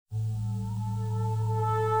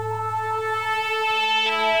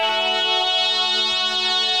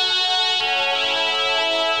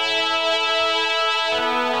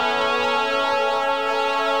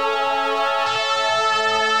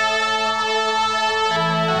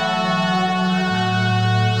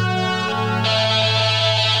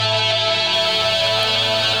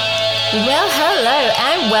Well, hello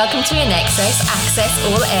and welcome to INXS Access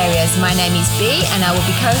All Areas. My name is B and I will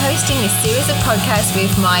be co-hosting this series of podcasts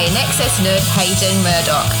with my INXS nerd Hayden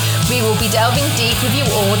Murdoch. We will be delving deep with you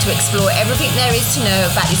all to explore everything there is to know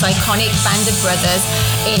about this iconic band of brothers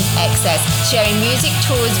in Excess, sharing music,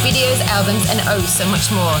 tours, videos, albums and oh, so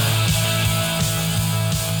much more.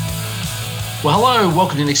 Well, hello,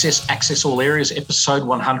 welcome to INXS Access All Areas, episode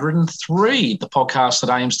 103, the podcast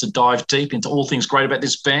that aims to dive deep into all things great about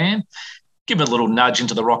this band, give it a little nudge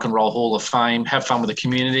into the Rock and Roll Hall of Fame, have fun with the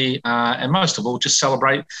community, and most of all, just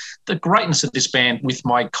celebrate the greatness of this band with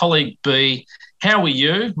my colleague B. How are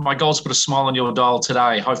you? My goal is to put a smile on your dial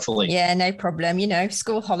today, hopefully. Yeah, no problem. You know,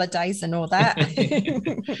 school holidays and all that.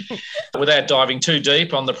 Without diving too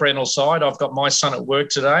deep on the parental side, I've got my son at work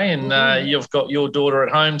today and you've got your daughter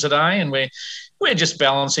at home today, and we're just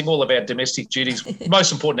balancing all of our domestic duties.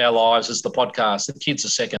 Most important in our lives is the podcast. The kids are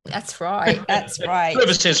second. That's right. That's right.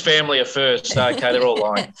 Whoever says family are first, okay, they're all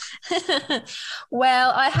lying.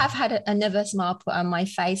 Well, I have had another smile put on my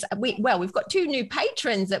face. We've got two new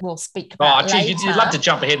patrons that we'll speak about later. You'd love to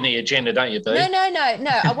jump ahead in the agenda, don't you, B? No.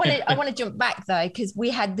 I want to jump back though, because we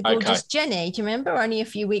had the gorgeous Jenny. Do you remember only a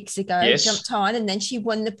few weeks ago? Yes. Jumped on and then she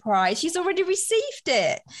won the prize. She's already received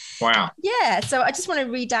it. Wow. Yeah. So I just want to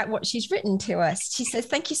read out what she's written to us. She says,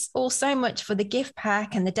 "Thank you all so much for the gift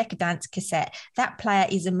pack and the Decadence cassette. That player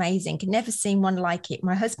is amazing. Never seen one like it.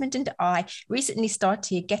 My husband and I recently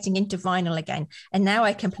started getting into vinyl again, and now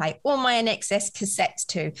I can play all my INXS cassettes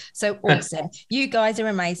too. So awesome. You guys are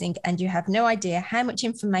amazing, and you have no idea how much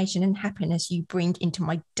information and happiness you bring into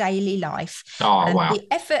my daily life. Oh, wow. The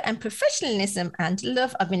effort and professionalism and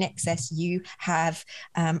love of INXS you have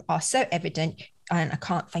are so evident, and I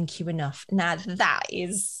can't thank you enough." Now that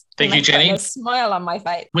is... Thank you, Jenny. A smile on my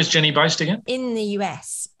face. Where's Jenny based again? In the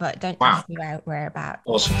US, but don't ask me whereabouts.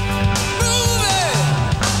 Awesome.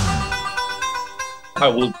 I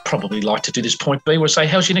would probably like to do this point B. We'll say,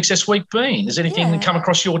 how's your INXS week been? Has anything come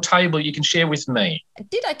across your table you can share with me?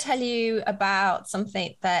 Did I tell you about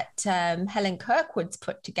something that Helen Kirkwood's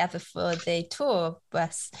put together for the tour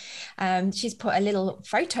bus? She's put a little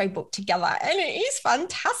photo book together and it is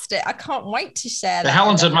fantastic. I can't wait to share that.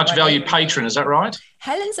 Helen's a much valued patron, is that right?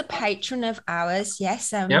 Helen's a patron of ours,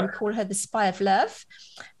 yes. We call her the Spy of Love.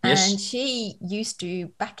 Yes. And she used to,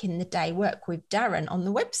 back in the day, work with Darren on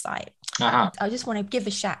the website. Uh-huh. I just want to give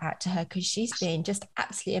a shout out to her because she's been just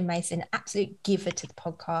absolutely amazing, absolute giver to the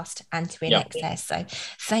podcast and to INXS. So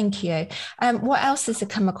thank you. What else has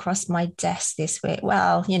come across my desk this week?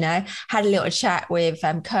 Well, had a little chat with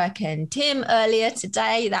Kirk and Tim earlier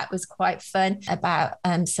today. That was quite fun, about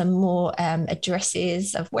some more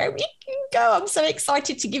addresses of where we can go. I'm so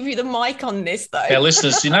excited to give you the mic on this, though. Our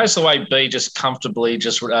listeners, it's the way B just comfortably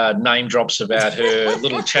just name drops about her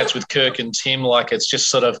little chats with Kirk and Tim, like it's just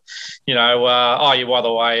sort of, by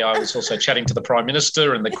the way, I was also chatting to the Prime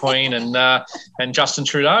Minister and the Queen and Justin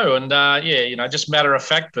Trudeau. And, just matter of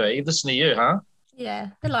fact, B, listen to you, huh?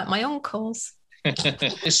 Yeah, they're like my uncles.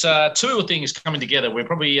 This tour thing is coming together. We're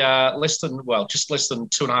probably just less than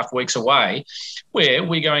 2.5 weeks away, where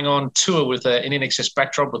we're going on tour with an INXS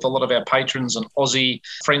backdrop with a lot of our patrons and Aussie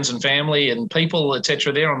friends and family and people,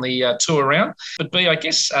 etc. there on the tour around. But B, I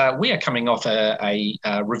guess we are coming off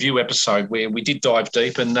a review episode where we did dive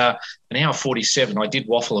deep, and an hour 47. I did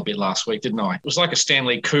waffle a bit last week, didn't I? It was like a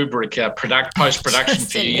Stanley Kubrick post-production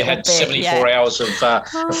for you. You had 74 hours of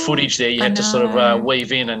footage there. You had to sort of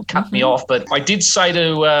weave in and cut me off. But I did say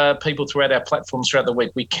to people throughout our platforms throughout the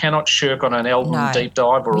week, we cannot shirk on an album deep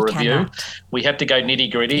dive or a review. Cannot. We have to go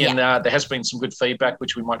nitty-gritty, and there has been some good feedback,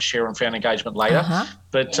 which we might share on Fan Engagement later.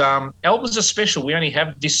 But albums are special. We only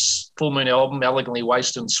have this Full Moon album, Elegantly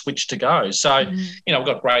Wasted and Switch to go. So, we've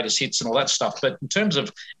got greatest hits and all that stuff. But in terms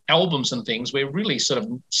of albums and things, we're really sort of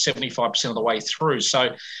 75% of the way through. So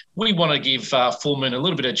we want to give Full Moon a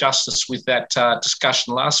little bit of justice with that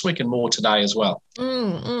discussion last week and more today as well.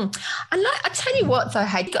 And I tell you what, though,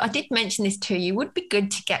 Hayden, I did mention this to you. It would be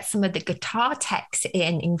good to get some of the guitar techs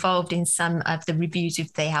involved in some of the reviews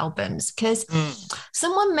of the albums, because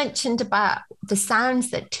someone mentioned about the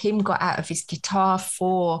sounds that Tim got out of his guitar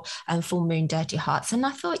for Full Moon Dirty Hearts. And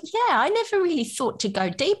I thought, I never really thought to go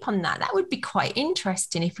deep on that. That would be quite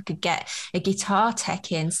interesting if we could get a guitar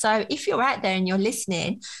tech in. So if you're out there and you're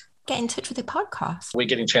listening, get in touch with the podcast. We're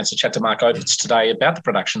getting a chance to chat to Mark Ovitz today about the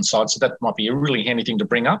production side, so that might be a really handy thing to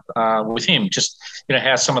bring up with him, just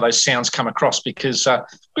how some of those sounds come across, because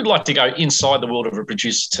we'd like to go inside the world of a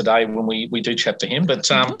producer today when we do chat to him. But,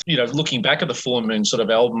 looking back at the Full Moon sort of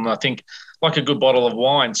album, I think like a good bottle of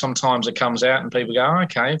wine. Sometimes it comes out and people go, oh,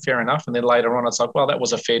 okay, fair enough. And then later on, it's like, well, that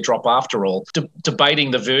was a fair drop after all.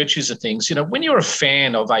 Debating the virtues of things. When you're a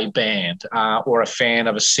fan of a band or a fan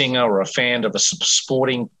of a singer or a fan of a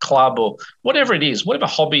sporting club or whatever it is, whatever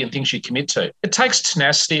hobby and things you commit to, it takes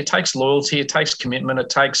tenacity, it takes loyalty, it takes commitment, it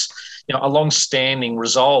takes a long-standing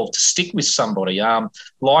resolve to stick with somebody.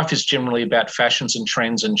 Life is generally about fashions and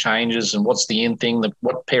trends and changes and what's the in thing,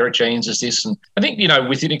 what pair of jeans is this. And I think,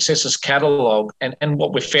 with INXS's catalogue and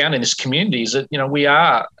what we've found in this community is that, we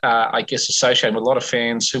are, I guess, associated with a lot of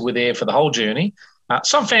fans who were there for the whole journey.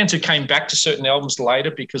 Some fans who came back to certain albums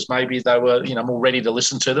later because maybe they were, more ready to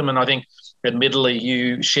listen to them. And I think, admittedly,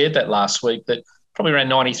 you shared that last week that probably around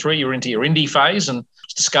 93, you were into your indie phase and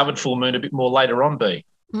discovered Full Moon a bit more later on, B.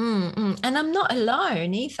 And I'm not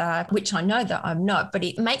alone either, which I know that I'm not, but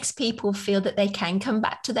it makes people feel that they can come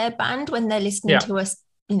back to their band when they're listening to us,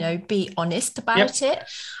 be honest about it.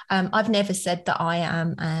 I've never said that I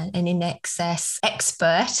am an INXS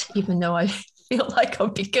expert, even though I feel like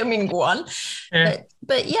I'm becoming one.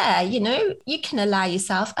 But yeah, you can allow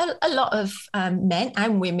yourself. A lot of men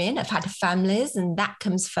and women have had families, and that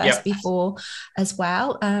comes first before as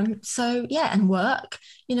well. And work,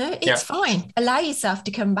 it's fine. Allow yourself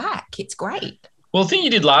to come back. It's great. Well, the thing you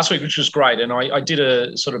did last week, which was great, and I did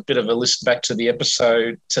a sort of bit of a listen back to the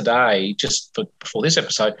episode today, just before this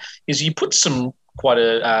episode, is you put some quite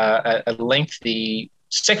a lengthy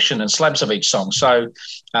section and slabs of each song. So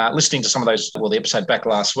listening to some of those, the episode back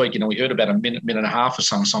last week, we heard about a minute and a half of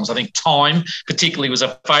some songs. I think Time particularly was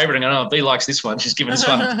a favourite, and I know B likes this one. She's given this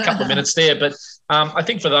one a couple of minutes there. But I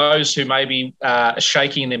think for those who maybe are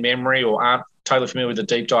shaky in their memory or aren't totally familiar with the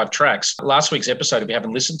deep dive tracks, last week's episode, if you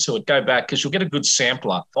haven't listened to it, go back because you'll get a good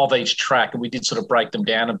sampler of each track, and we did sort of break them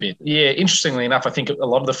down a bit. Yeah, interestingly enough, I think a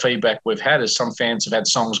lot of the feedback we've had is some fans have had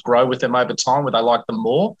songs grow with them over time where they like them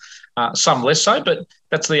more, some less so, but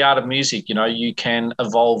that's the art of music. You can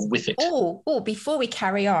evolve with it. Before we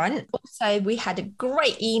carry on, also we had a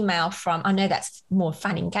great email from, I know that's more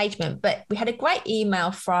fan engagement, but we had a great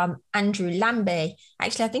email from Andrew Lambie.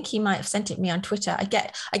 Actually, I think he might have sent it me on Twitter. I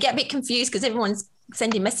get a bit confused because everyone's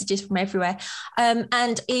sending messages from everywhere.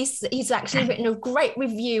 And he's actually written a great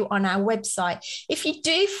review on our website. If you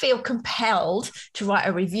do feel compelled to write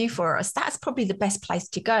a review for us, that's probably the best place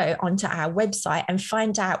to go onto our website and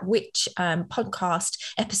find out which podcast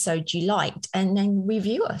episode you liked and then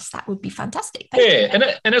review us. That would be fantastic. Thank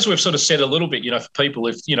you. And as we've sort of said a little bit, for people,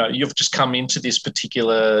 if, you've just come into this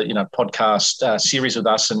particular, podcast series with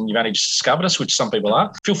us and you've only just discovered us, which some people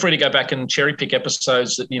are, feel free to go back and cherry pick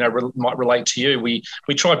episodes that, might relate to you. We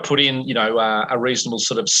try to put in, a reasonable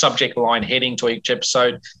sort of subject line heading to each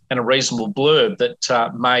episode and a reasonable blurb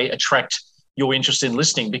that may attract your interest in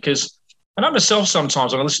listening. Because I know myself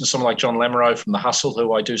sometimes when I listen to someone like John Lamoureux from The Hustle,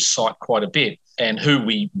 who I do cite quite a bit, and who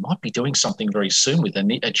we might be doing something very soon with,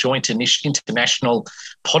 a joint international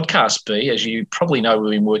podcast, B, as you probably know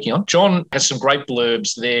we've been working on. John has some great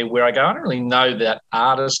blurbs there where I go, I don't really know that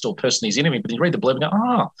artist or person he's interviewing, but you read the blurb and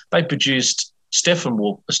go, they produced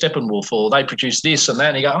Steppenwolf, or they produce this and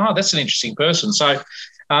that, and you go, that's an interesting person. So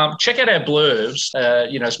check out our blurbs,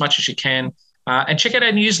 as much as you can, and check out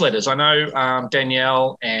our newsletters. I know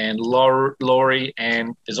Danielle and Laurie,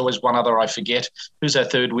 and there's always one other I forget. Who's our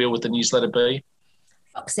third wheel with the newsletter, B?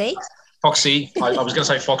 Foxy. I was going to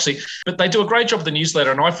say Foxy, but they do a great job with the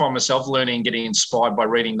newsletter, and I find myself learning and getting inspired by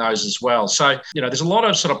reading those as well. So, there's a lot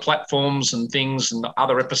of sort of platforms and things and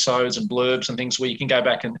other episodes and blurbs and things where you can go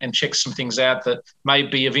back and check some things out that may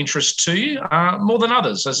be of interest to you more than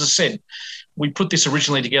others. As I said, we put this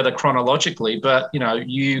originally together chronologically, but,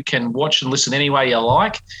 you can watch and listen any way you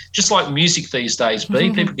like, just like music these days,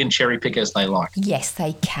 B. People can cherry pick as they like. Yes,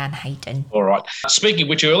 they can, Hayden. All right. Speaking of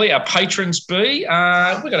which, earlier, our patrons, B, we've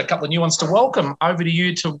got a couple of new ones to welcome. Over to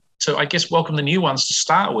you to I guess, welcome the new ones to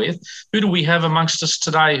start with. Who do we have amongst us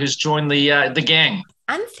today who's joined the gang?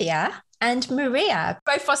 Anthea and Maria,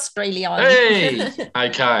 both Australian. Hey,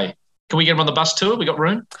 okay. Can we get them on the bus tour? We got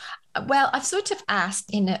room? Well, I've sort of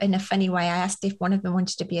asked in a funny way. I asked if one of them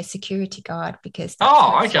wanted to be a security guard because.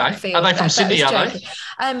 Okay. Are they from Sydney? Are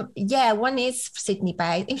they? Yeah, one is Sydney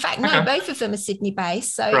based. In fact, no, both of them are Sydney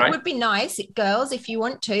based. So It would be nice, girls, if you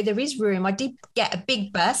want to. There is room. I did get a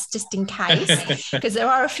big bus just in case because there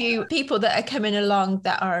are a few people that are coming along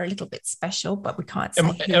that are a little bit special, but we can't say.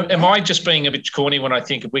 Am I just being a bit corny when I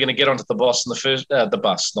think we're going to get onto the bus the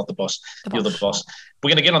bus, not the boss. You're the boss. We're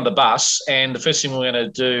going to get on the bus, and the first thing we're going to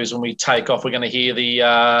do is we're when we take off, we're going to hear the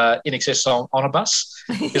INXS song On a Bus.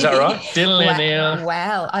 Is that right?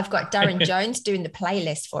 Well, I've got Darren Jones doing the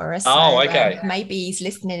playlist for us. Oh, okay. Maybe he's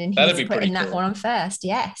listening and That'd he's be putting that cool. one on first.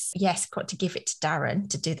 Yes, got to give it to Darren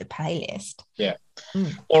to do the playlist. Yeah.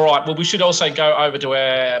 All right. Well, we should also go over to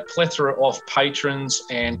our plethora of patrons,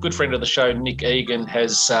 and good friend of the show, Nick Egan,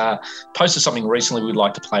 has posted something recently we'd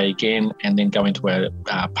like to play again and then go into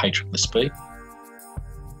our patron list. B.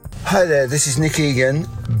 Hi there, this is Nick Egan,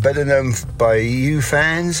 better known by you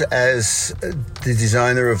fans as the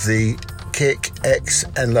designer of the Kick, X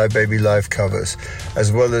and Live Baby live covers,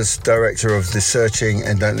 as well as director of the Searching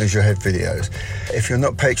and Don't Lose Your Head videos. If you're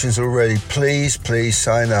not patrons already, please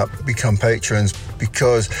sign up, become patrons,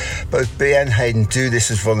 because both B and Hayden do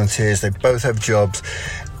this as volunteers. They both have jobs.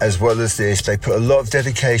 As well as this, they put a lot of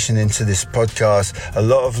dedication into this podcast, a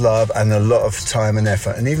lot of love and a lot of time and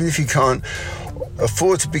effort. And even if you can't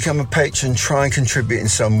afford to become a patron, try and contribute in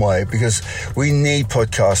some way, because we need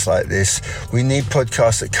podcasts like this. We need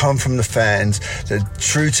podcasts that come from the fans, that are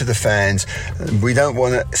true to the fans. We don't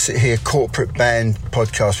want to sit here corporate band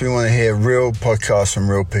podcasts. We want to hear real podcasts from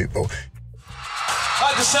real people. I'd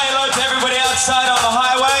like to say hello to everybody outside on the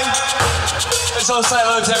highway. Let's all say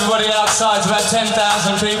hello to everybody outside. It's about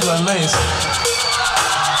 10,000 people at least.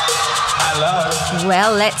 Hello.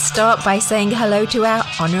 Well, let's start by saying hello to our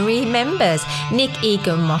honorary members: Nick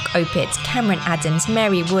Egan, Mark Opitz, Cameron Adams,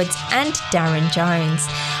 Mary Woods and Darren Jones.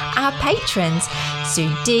 Our patrons: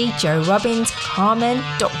 Sue D, Joe Robbins, Carmen,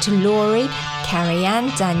 Dr. Laurie, Carrie Ann,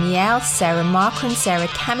 Danielle, Sarah Markram, Sarah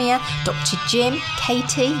Camia, Dr. Jim,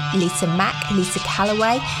 Katie, Lisa Mack, Lisa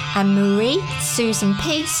Calloway, Anne-Marie, Susan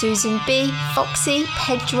P, Susan B, Foxy,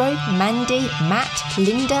 Pedro, Mandy, Matt,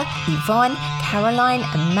 Linda, Yvonne, Caroline,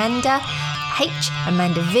 Amanda, H,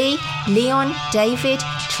 Amanda V, Leon, David,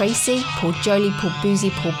 Tracy, Paul Jolie, Paul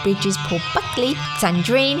Boozy, Paul Bridges, Paul Buckley,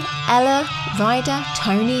 Sandrine, Ella, Ryder,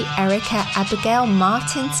 Tony, Erica, Abigail,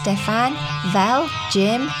 Martin, Stefan, Val,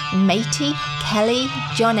 Jim, Matey, Kelly,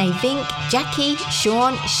 John A. Vink, Jackie,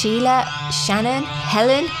 Sean, Sheila, Shannon,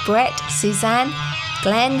 Helen, Brett, Suzanne,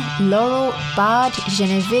 Glenn, Laurel, Bard,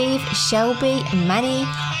 Genevieve, Shelby, Manny,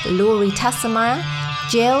 Laurie Tassamaya,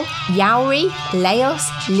 Jill, Yowri, Laos,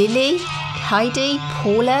 Lily, Heidi,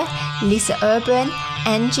 Paula, Lisa Urban,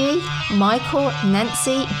 Angie, Michael,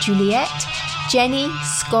 Nancy, Juliet, Jenny,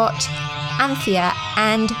 Scott, Anthea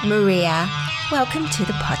and Maria. Welcome to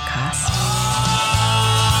the podcast.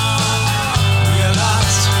 We're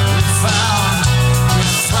lost, we're found,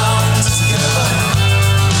 we're thrown together.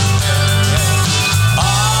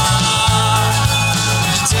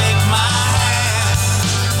 Take my hand.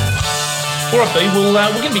 All right, B,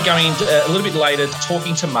 we're going to be going a little bit later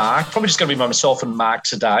talking to Mark. Probably just going to be myself and Mark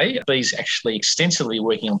today. B's actually extensively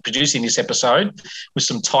working on producing this episode with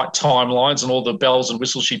some tight timelines and all the bells and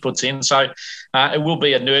whistles she puts in. So it will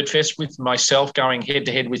be a nerd fest with myself going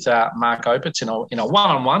head-to-head with Mark Opitz in a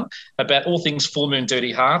one-on-one about all things Full Moon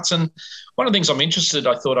Dirty Hearts. And one of the things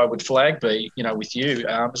I thought I would flag, B, with you,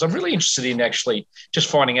 is I'm really interested in actually just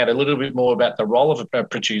finding out a little bit more about the role of a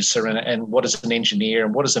producer and what is an engineer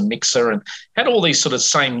and what is a mixer, and how do all these sort of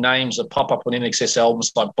same names that pop up on INXS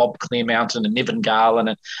albums like Bob Clearmountain and Niven Garland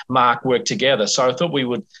and Mark work together. So I thought we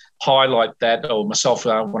would highlight that, or myself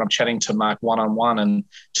when I'm chatting to Mark one-on-one, and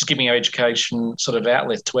just giving our education sort of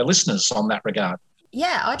outlet to our listeners on that regard.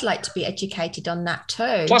 Yeah, I'd like to be educated on that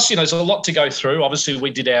too. Plus, there's a lot to go through. Obviously, we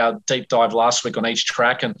did our deep dive last week on each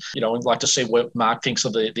track, and, we'd like to see what Mark thinks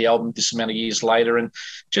of the album this amount of years later, and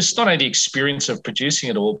just not only the experience of producing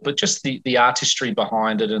it all, but just the artistry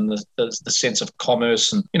behind it and the sense of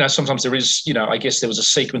commerce. And, sometimes there is, I guess there was a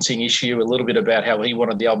sequencing issue, a little bit about how he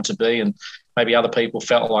wanted the album to be, and maybe other people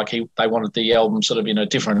felt like they wanted the album sort of in a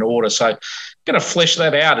different order. So going to flesh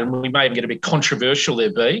that out, and we may even get a bit controversial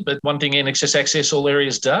there, B. But one thing INXS Access All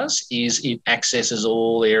Areas does is it accesses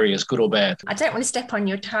all areas, good or bad. I don't want to step on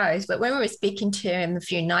your toes, but when we were speaking to him a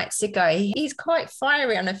few nights ago, he's quite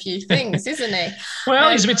fiery on a few things, isn't he?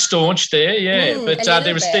 Well, he's a bit staunch there, yeah. But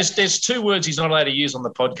there's two words he's not allowed to use on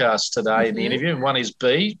the podcast today in the interview. And one is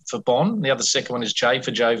B for Bon, and the second one is J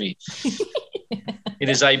for Jovi. It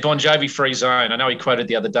is a Bon Jovi-free zone. I know he quoted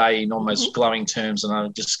the other day in almost glowing terms, and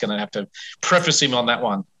I'm just going to have to preface him on that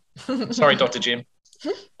one. Sorry, Dr. Jim.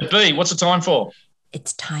 B, what's the time for?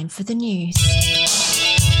 It's time for the news.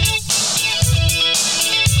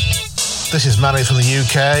 This is Manny from the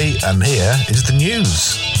UK, and here is the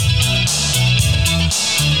news.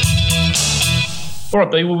 All right,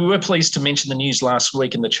 B, well, we were pleased to mention the news last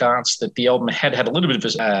week in the charts that the album had a little bit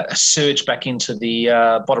of a surge back into the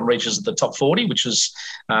bottom reaches of the top 40, which is,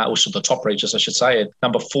 also the top reaches, I should say, at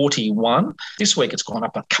number 41. This week it's gone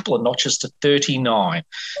up a couple of notches to 39.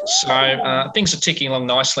 So things are ticking along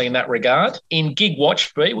nicely in that regard. In Gig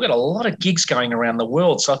Watch, B, we've got a lot of gigs going around the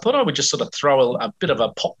world, so I thought I would just sort of throw a bit of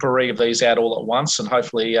a potpourri of these out all at once, and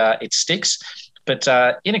hopefully it sticks. But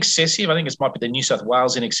In Excessive, I think it might be the New South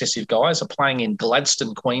Wales In Excessive guys, are playing in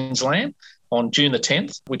Gladstone, Queensland on June the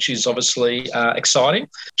 10th, which is obviously exciting.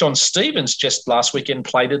 John Stevens just last weekend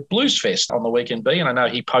played at Blues Fest on the weekend, B, and I know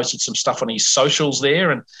he posted some stuff on his socials there,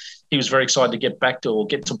 and he was very excited to get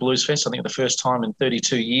to Blues Fest, I think the first time in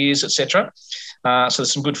 32 years, etc. So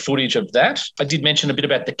there's some good footage of that. I did mention a bit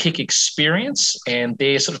about the Kick Experience and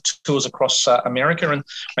their sort of tours across America. And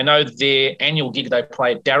I know their annual gig they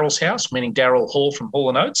play at Daryl's house, meaning Daryl Hall from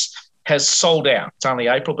Hall & Oates, has sold out. It's only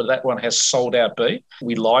April, but that one has sold out, B.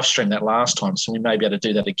 We live streamed that last time, so we may be able to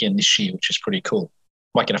do that again this year, which is pretty cool.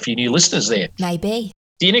 Might get a few new listeners there. Maybe.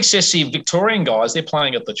 The In Excessive Victorian guys, they're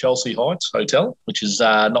playing at the Chelsea Heights Hotel, which is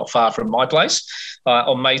not far from my place,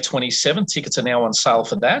 on May 27th. Tickets are now on sale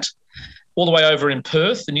for that. All the way over in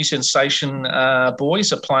Perth, the New Sensation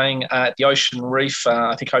boys are playing at the Ocean Reef,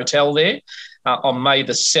 I think, hotel there on May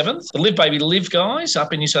the 7th. The Live Baby Live guys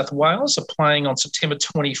up in New South Wales are playing on September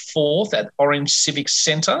 24th at Orange Civic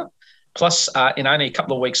Centre. Plus, in only a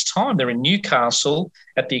couple of weeks' time, they're in Newcastle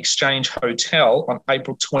at the Exchange Hotel on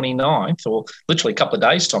April 29th, or literally a couple of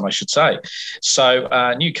days' time, I should say. So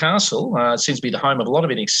Newcastle seems to be the home of a lot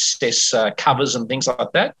of In Excess covers and things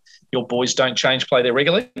like that. Your boys don't change, play there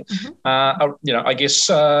regularly. I guess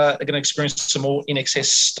they're going to experience some more In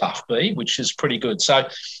Excess stuff, B, which is pretty good. So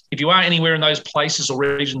if you are anywhere in those places or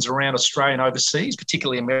regions around Australia and overseas,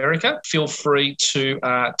 particularly America, feel free to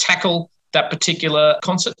tackle that particular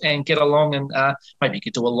concert and get along, and maybe you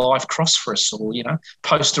could do a live cross for us, or,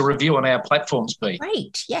 post a review on our platforms, B.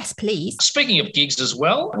 Great. Yes, please. Speaking of gigs as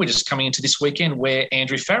well, we're just coming into this weekend where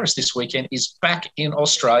Andrew Farriss this weekend is back in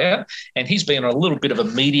Australia, and he's been on a little bit of a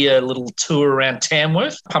media little tour around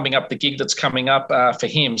Tamworth, pumping up the gig that's coming up for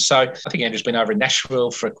him. So I think Andrew's been over in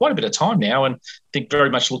Nashville for quite a bit of time now, and I think very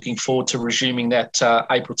much looking forward to resuming that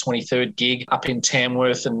April 23rd gig up in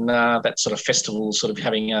Tamworth, and that sort of festival sort of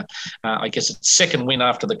having I guess its second win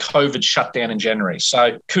after the COVID shutdown in January.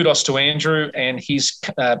 So kudos to Andrew and his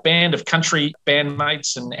band of country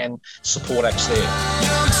bandmates and support acts there.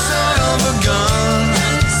 Young son of a gun.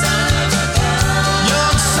 Young son of a gun.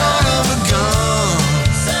 Son of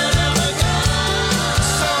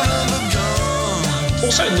a gun.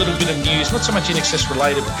 Also a little bit of news, not so much In Excess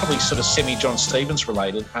related, but probably sort of semi-John Stevens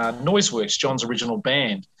related. Noiseworks, John's original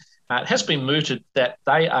band, it has been mooted that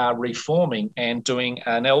they are reforming and doing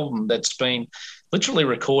an album that's been literally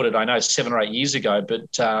recorded, I know, 7 or 8 years ago, but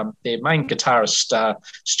their main guitarist,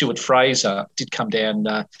 Stuart Fraser, did come down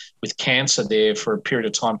with cancer there for a period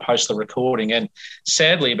of time post the recording, and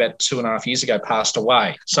sadly about 2.5 years ago passed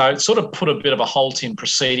away. So it sort of put a bit of a halt in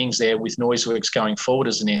proceedings there with Noiseworks going forward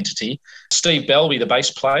as an entity. Steve Belby, the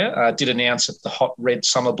bass player, did announce at the Hot Red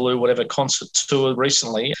Summer Blue whatever concert tour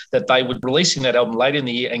recently that they would be releasing that album later in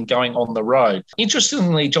the year and going on the road.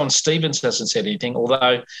 Interestingly, John Stevens hasn't said anything,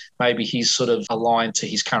 although maybe he's sort of aligned to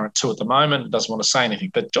his current tour at the moment, doesn't want to say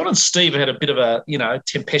anything. But John and Steve had a bit of a,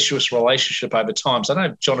 tempestuous relationship over time. So I don't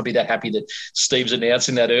know if John will be that happy that Steve's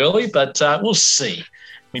announcing that early, but we'll see.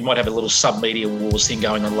 We might have a little sub-media wars thing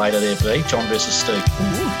going on later there, B. John versus Steve.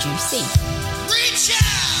 Ooh, juicy. Reach out!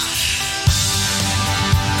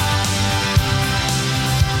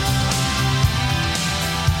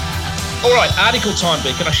 All right, article time,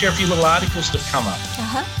 B. Can I share a few little articles that have come up?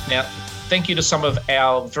 Now, thank you to some of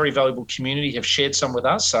our very valuable community who have shared some with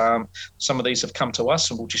us. Some of these have come to us,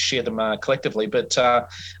 and we'll just share them collectively. But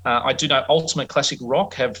I do know Ultimate Classic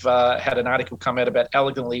Rock have had an article come out about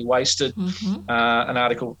Elegantly Wasted, an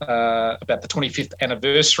article about the 25th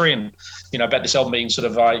anniversary, and about this album being sort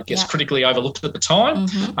of, I guess, critically overlooked at the time.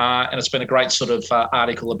 And it's been a great sort of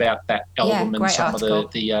article about that album and some article.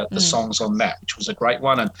 Of the songs on that, which was a great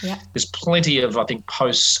one. And there's plenty of, I think,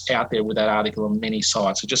 posts out there with that article on many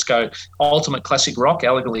sites. So just go Ultimate Classic Rock,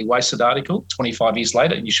 Elegantly Wasted article, 25 years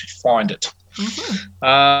later, and you should find it.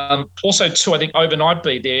 Also, too, I think Overnight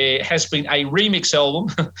B, there has been a remix album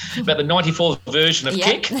about the 94 version of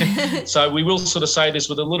Kick. So we will sort of say this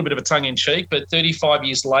with a little bit of a tongue-in-cheek, but 35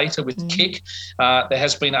 years later with Kick, there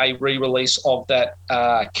has been a re-release of that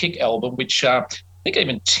Kick album, which I think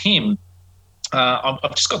even Tim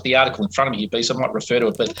I've just got the article in front of me here, B, so I might refer to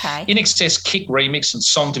it. But In Excess Kick remix and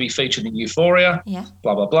song to be featured in Euphoria,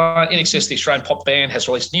 blah, blah, blah. In Excess, the Australian pop band, has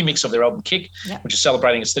released a new mix of their album Kick, which is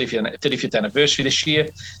celebrating its 35th anniversary this year.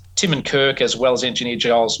 Tim and Kirk, as well as engineer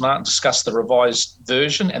Giles Martin, discussed the revised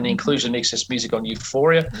version and the inclusion of In Excess music on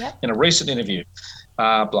Euphoria in a recent interview.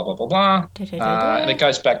 Blah, blah, blah, blah. And it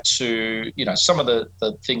goes back to, some of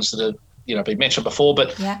the things that are, been mentioned before,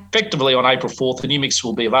 but effectively on April 4th, the new mix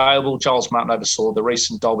will be available. Giles Martin oversaw the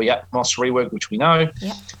recent Dolby Atmos rework, which we know.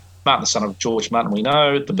 Martin, the son of George Martin, we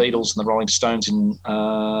know. The Beatles and the Rolling Stones in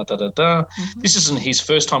This isn't his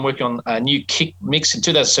first time working on a new Kick mix. In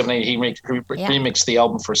 2017, he remixed the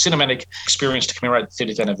album for a cinematic experience to commemorate the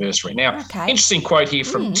 30th anniversary. Now, interesting quote here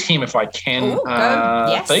from Tim, if I can.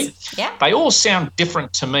 They all sound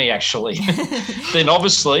different to me, actually. Then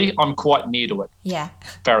obviously, I'm quite near to it.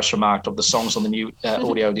 Farris remarked of the songs on the new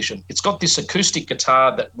audio edition. It's got this acoustic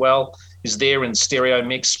guitar that, is there in stereo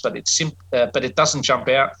mix, but it doesn't jump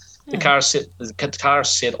out. The guitar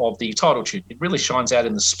set of the title tune. It really shines out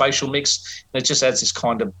in the spatial mix, and it just adds this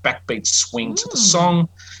kind of backbeat swing to the song.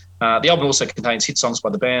 The album also contains hit songs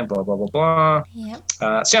by the band, blah, blah, blah, blah.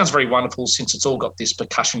 It sounds very wonderful since it's all got this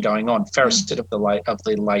percussion going on. Farris said of the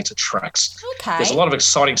later tracks. There's a lot of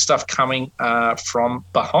exciting stuff coming from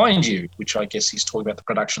behind you, which I guess he's talking about the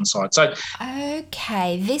production side. So,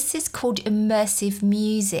 this is called immersive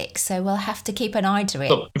music, so we'll have to keep an eye to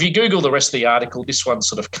it. Look, if you Google the rest of the article, this one's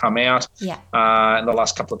sort of come out in the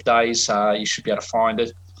last couple of days. You should be able to find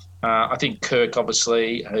it. I think Kirk,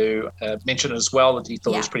 obviously, who mentioned it as well, that he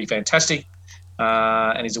thought it was pretty fantastic,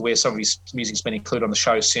 and he's aware some of his music's been included on the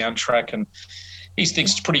show's soundtrack, and he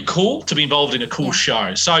thinks it's pretty cool to be involved in a cool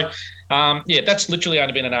show. So, that's literally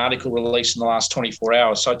only been an article released in the last 24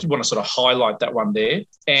 hours, so I did want to sort of highlight that one there.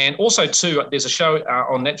 And also, too, there's a show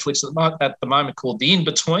on Netflix at the moment called The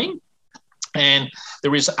In-Between, and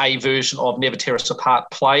there is a version of Never Tear Us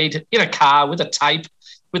Apart played in a car with a tape,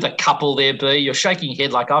 with a couple there, B. You're shaking your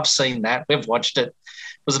head like I've seen that. We've watched it.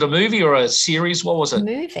 Was it a movie or a series? What was it? A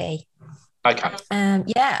movie. Okay. And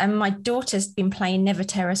my daughter's been playing Never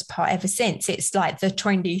Tear Us Apart ever since. It's like the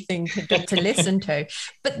trendy thing to listen to.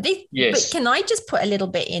 But can I just put a little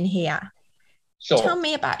bit in here? Sure. Tell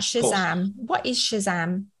me about Shazam. What is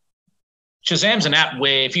Shazam? Shazam's an app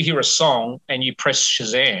where if you hear a song and you press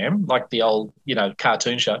Shazam, like the old,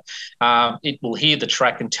 cartoon show, it will hear the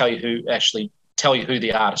track and tell you who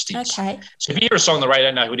the artist is. Okay. So if you hear a song on the radio,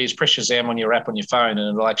 don't know who it is, press Shazam on your app on your phone,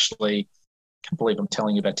 and it'll actually. Can't believe I'm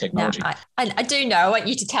telling you about technology. No, I do know. I want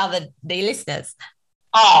you to tell the listeners.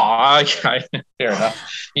 Oh, okay. Fair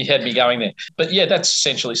enough. You had me going there. But yeah, that's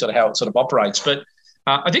essentially sort of how it sort of operates. But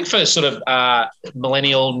I think for sort of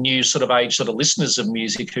millennial, new sort of age sort of listeners of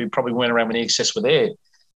music who probably weren't around when INXS were there,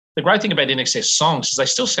 the great thing about INXS songs is they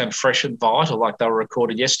still sound fresh and vital like they were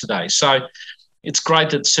recorded yesterday. So it's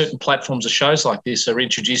great that certain platforms or shows like this are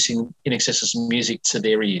introducing INXS's music to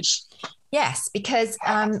their ears. Yes, because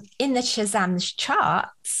in the Shazam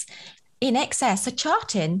charts, INXS are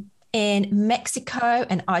charting in Mexico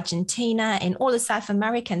and Argentina, in all of South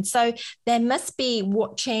America. So they must be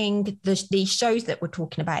watching the shows that we're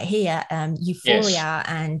talking about here, Euphoria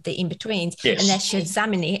and the In-Betweens, and they're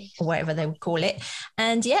Shazamming it, or whatever they would call it.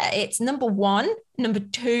 And it's number 1, number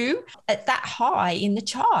 2, at that high in the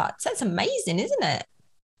charts. That's amazing, isn't it?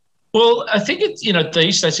 Well, I think it's,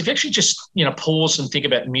 these days, if you actually just, pause and think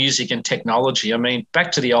about music and technology, I mean,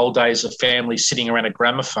 back to the old days of families sitting around a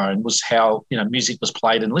gramophone was how, music was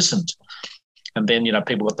played and listened. And then,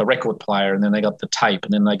 people got the record player, and then they got the tape,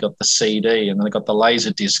 and then they got the CD, and then they got the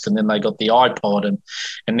laser disc, and then they got the iPod,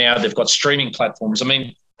 and now they've got streaming platforms. I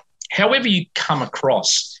mean, however you come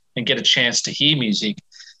across and get a chance to hear music,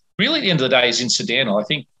 really at the end of the day is incidental. I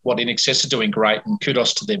think what INXS are doing great, and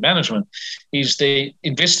kudos to their management, is they're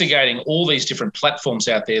investigating all these different platforms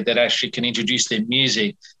out there that actually can introduce their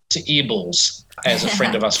music to earballs, as a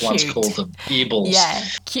friend of us once called them, earballs. Yeah,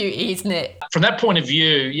 cute, isn't it? From that point of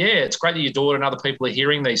view, it's great that your daughter and other people are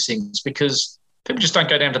hearing these things, because people just don't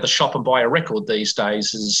go down to the shop and buy a record these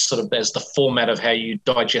days as sort of as the format of how you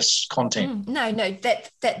digest content. No, that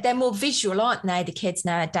they're more visual, aren't they, the kids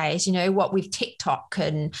nowadays? What with TikTok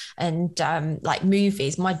and like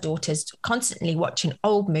movies. My daughter's constantly watching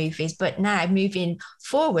old movies, but now moving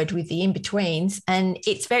forward with the In-Betweens, and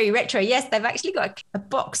it's very retro. Yes, they've actually got a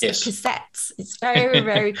box of cassettes. It's very,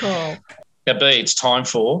 very cool. Now, B, it's time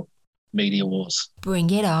for Media Wars. Bring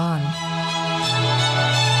it on.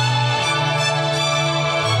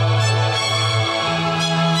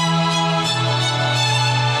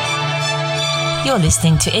 You're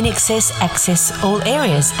listening to INXS Access All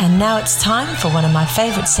Areas, and now it's time for one of my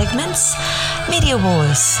favourite segments, Media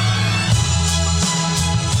Wars.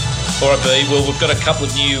 All right, B. Well, we've got a couple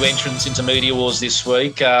of new entrants into Media Wars this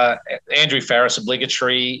week. Andrew Farriss,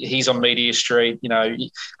 obligatory. He's on Media Street. You know,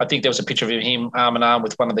 I think there was a picture of him arm in arm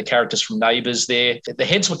with one of the characters from Neighbours there. The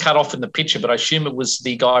heads were cut off in the picture, but I assume it was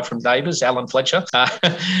the guy from Neighbours, Alan Fletcher,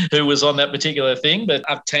 who was on that particular thing, but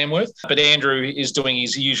up Tamworth. But Andrew is doing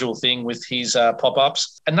his usual thing with his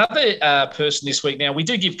pop-ups. Another person this week now, we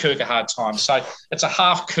do give Kirk a hard time. So it's a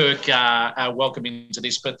half Kirk welcome into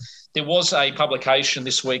this, but there was a publication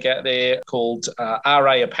this week out there called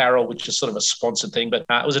RA Apparel, which is sort of a sponsored thing, but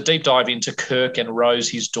it was a deep dive into Kirk and Rose,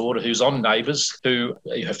 his daughter, who's on Neighbours, who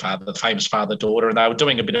her father, the famous father-daughter, and they were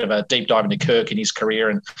doing a bit of a deep dive into Kirk and his career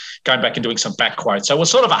and going back and doing some back quotes. So it was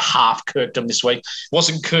sort of a half Kirkdom this week. It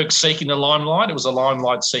wasn't Kirk seeking the limelight, it was a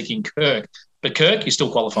limelight seeking Kirk. But Kirk, you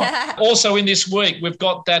still qualify. Also in this week, we've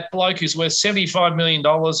got that bloke who's worth $75 million.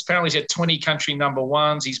 Apparently he's at 20 country number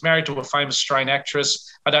ones. He's married to a famous Australian actress.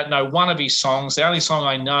 I don't know one of his songs. The only song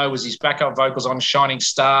I know was his backup vocals on Shining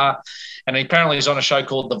Star. And apparently he's on a show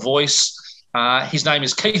called The Voice. His name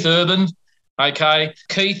is Keith Urban. Okay.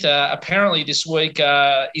 Keith, apparently this week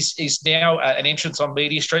is now an entrance on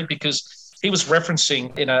Media Street because he was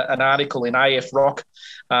referencing in an article in AF Rock,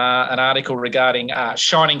 an article regarding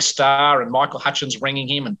Shining Star and Michael Hutchins ringing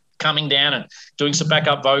him and coming down and doing some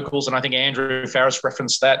backup vocals. And I think Andrew Farriss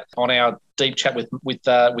referenced that on our deep chat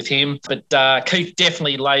with him. But Keith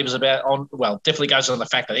definitely labours definitely goes on the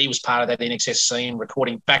fact that he was part of that NXS scene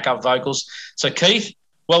recording backup vocals. So Keith,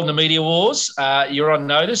 welcome to Media Wars. You're on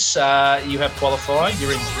notice. You have qualified.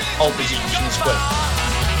 You're in pole position this week.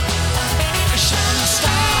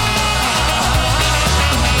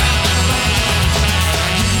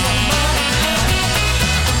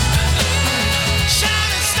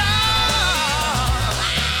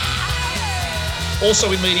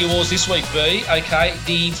 Also in Media Wars this week, B, okay,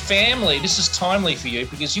 the family, this is timely for you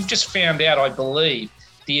because you've just found out, I believe,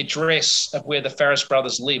 the address of where the Farriss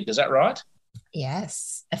brothers lived. Is that right?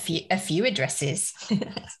 Yes, a few addresses.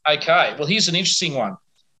 Okay, well, here's an interesting one.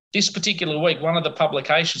 This particular week, one of the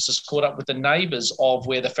publications has caught up with the neighbours of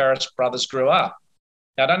where the Farriss brothers grew up.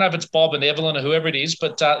 Now, I don't know if it's Bob and Evelyn or whoever it is,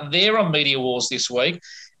 but they're on Media Wars this week,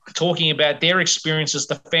 talking about their experiences,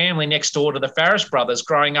 the family next door to the Farriss brothers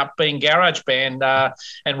growing up being garage band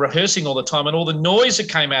and rehearsing all the time and all the noise that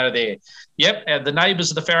came out of there. Yep, the neighbours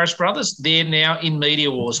of the Farriss brothers, they're now in Media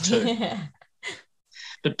Wars too.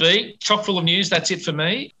 But B, chock full of news, that's it for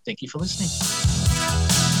me. Thank you for listening.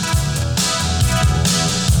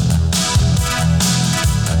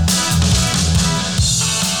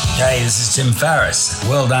 Hey, this is Tim Farriss.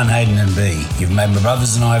 Well done, Hayden and B. You've made my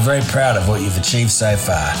brothers and I very proud of what you've achieved so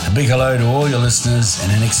far. A big hello to all your listeners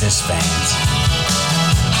and NXS fans.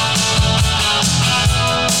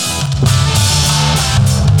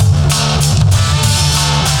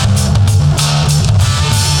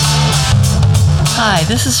 Hi,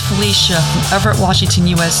 this is Felicia from Everett, Washington,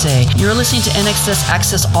 USA. You're listening to NXS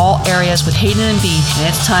Access All Areas with Hayden and B, and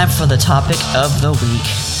it's time for the topic of the week.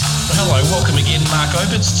 Hello, welcome again, Mark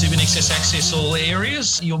Opitz to NXS Access All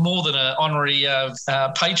Areas. You're more than an honorary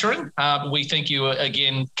patron. We thank you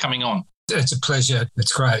again coming on. It's a pleasure.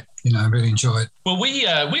 It's great. I really enjoy it. Well, we're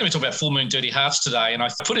going to talk about Full Moon Dirty Hearts today, and I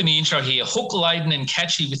put in the intro here, hook laden and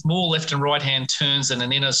catchy with more left and right-hand turns than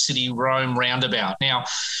an inner city Rome roundabout. Now,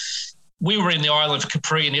 we were in the island of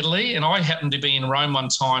Capri in Italy, and I happened to be in Rome one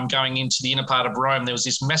time going into the inner part of Rome. There was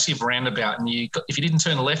this massive roundabout, and if you didn't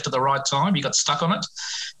turn left at the right time, you got stuck on it.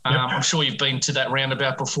 Yep. I'm sure you've been to that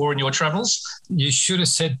roundabout before in your travels. You should have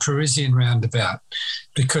said Parisian roundabout,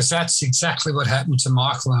 because that's exactly what happened to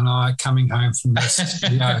Michael and I coming home from this,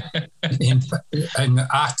 in Arc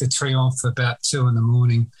de Triomphe about 2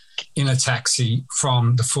 a.m. in a taxi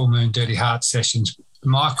from the Full Moon Dirty Heart sessions.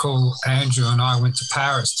 Michael, Andrew and I went to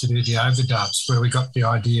Paris to do the overdubs where we got the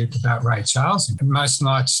idea about Ray Charles. And most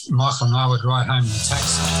nights, Michael and I would ride home in a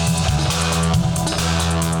taxi.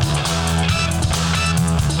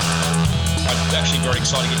 I'm actually very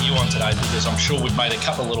excited to get you on today because I'm sure we've made a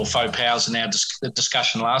couple of little faux pas in our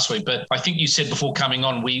discussion last week. But I think you said before coming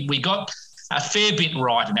on, we got a fair bit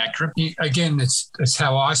right and accurate. Again, it's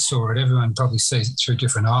how I saw it. Everyone probably sees it through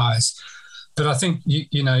different eyes. But I think,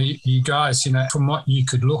 you guys, from what you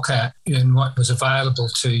could look at and what was available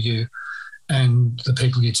to you and the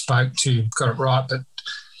people you'd spoke to got it right. But,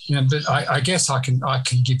 I guess I can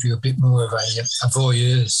give you a bit more of a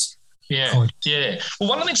voyeur's point. Yeah. Well,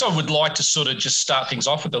 one of the things I would like to sort of just start things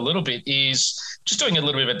off with a little bit is just doing a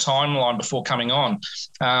little bit of a timeline before coming on.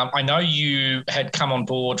 I know you had come on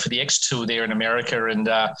board for the X tour there in America, and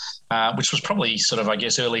which was probably sort of, I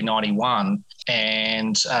guess, early 91,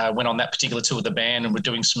 and went on that particular tour with the band and were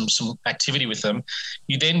doing some activity with them.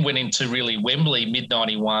 You then went into really Wembley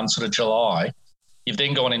mid-91, sort of July. You've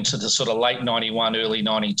then gone into the sort of late 91, early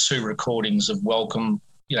 92 recordings of Welcome,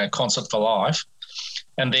 Concert for Life.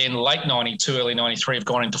 And then late 92, early 93 have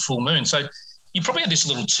gone into Full Moon. So you probably had this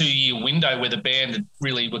little 2-year window where the band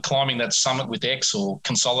really were climbing that summit with X or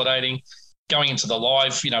consolidating, going into the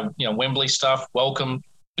live, Wembley stuff, Welcome,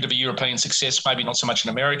 bit of a European success, maybe not so much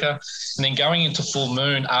in America, and then going into Full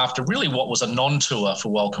Moon after really what was a non-tour for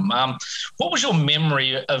Welcome. What was your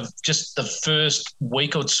memory of just the first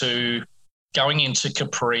week or two going into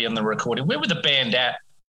Capri and the recording? Where were the band at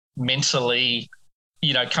mentally,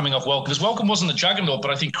 coming off Welcome? Because Welcome wasn't the juggernaut,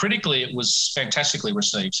 but I think critically it was fantastically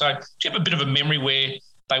received. So do you have a bit of a memory where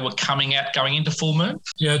they were going into Full Moon?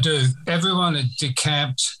 Yeah, I do. Everyone had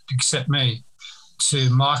decamped, except me, to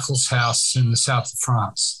Michael's house in the south of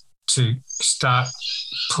France to start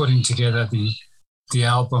putting together the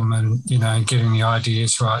album and, and getting the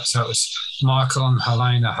ideas right. So it was Michael and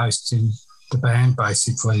Helena hosting the band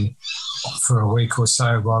basically for a week or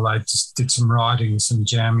so while they just did some writing, some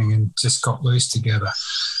jamming, and just got loose together.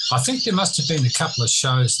 I think there must have been a couple of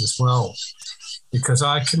shows as well, because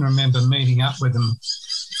I can remember meeting up with them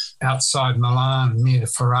outside Milan near the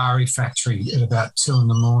Ferrari factory at about 2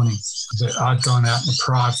 a.m. I'd gone out in a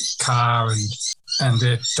private car and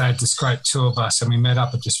they had this great tour bus, and we met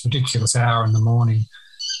up at this ridiculous hour in the morning.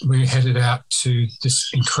 We headed out to this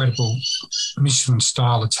incredible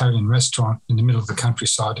Michelin-style Italian restaurant in the middle of the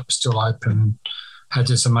countryside that was still open, and had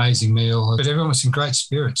this amazing meal. But everyone was in great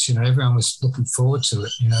spirits, everyone was looking forward to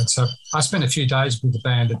it, So I spent a few days with the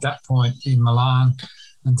band at that point in Milan,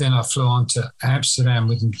 and then I flew on to Amsterdam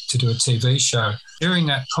with them to do a TV show. During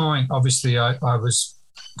that point, obviously, I was,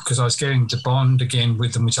 because I was getting to bond again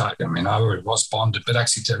with them, which I already was bonded, but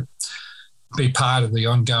actually to be part of the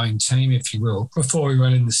ongoing team, if you will, before we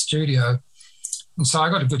went in the studio. And so I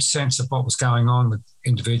got a good sense of what was going on with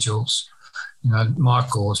individuals.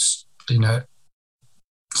 Michael's,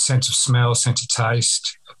 sense of smell, sense of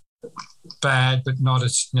taste, bad, but not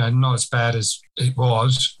as bad as it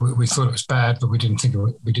was. We thought it was bad, but we didn't think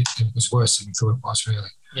it was worse than we thought it was, really.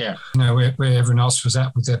 Yeah. Where everyone else was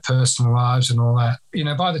at with their personal lives and all that.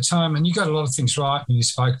 By the time, and you got a lot of things right when you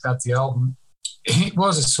spoke about the album, it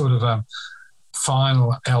was a sort of a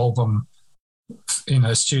final album,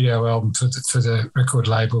 studio album for the record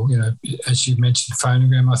label. As you mentioned,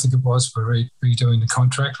 Phonogram, I think it was, for redoing the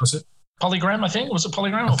contract, was it? Polygram, I think. Was it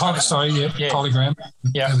Polygram? Polygram.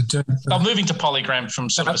 Yeah. They're moving to Polygram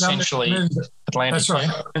from sort of essentially Atlantic. That's right.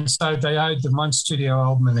 Yeah. And so they owed them one studio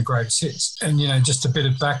album and the greatest hits. And, just a bit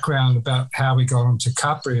of background about how we got onto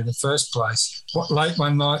Capri in the first place. Late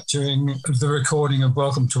one night during the recording of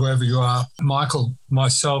Welcome to Wherever You Are, Michael,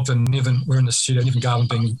 myself and Niven were in the studio, Niven Garland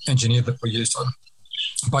being the engineer that we used on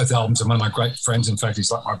both albums, and one of my great friends. In fact,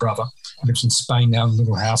 he's like my brother. He lives in Spain now in a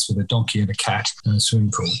little house with a donkey and a cat and a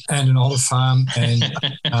swimming pool and an olive farm and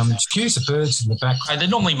queues of birds in the back. They're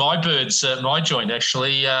normally my birds at my joint,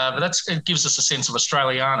 actually, but it gives us a sense of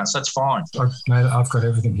Australiana, so that's fine. I've got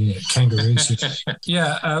everything here. Kangaroos. You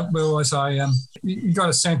got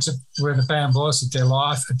a sense of where the band was at their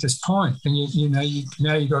life at this point, and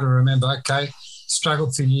you got to remember, okay,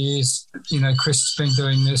 struggled for years. Chris has been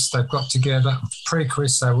doing this. They've got together.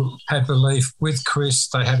 Pre-Chris, they had belief. With Chris,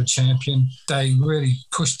 they had a champion. They really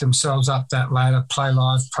pushed themselves up that ladder. Play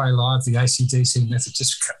live, the AC/DC method.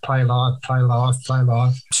 Just play live. 2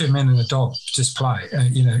 men and a dog, just play,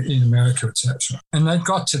 in America, etc. And they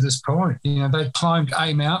got to this point. They climbed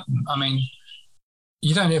a mountain.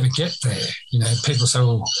 You don't ever get there. People say,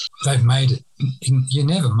 well, they've made it. You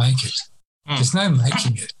never make it. There's no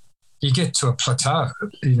making it. You get to a plateau.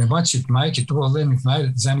 Once you make it, well, then you've made it.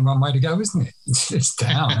 There's only one way to go, isn't it? It's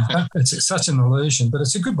down. It's such an illusion, but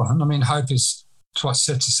it's a good one. Hope is what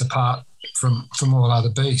sets us apart from all other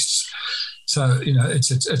beasts. So,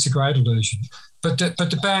 it's a great illusion. But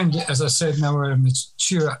the band, as I said, now we're at a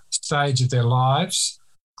mature stage of their lives.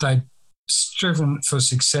 They'd striven for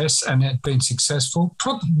success and had been successful,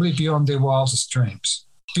 probably beyond their wildest dreams.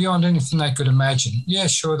 Beyond anything they could imagine. Yeah,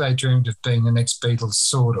 sure, they dreamed of being the next Beatles,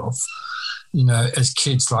 sort of, as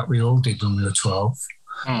kids, like we all did when we were 12.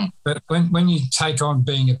 But when you take on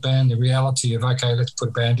being a band, the reality of, okay, let's put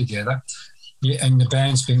a band together, and the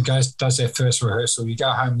band's does their first rehearsal, you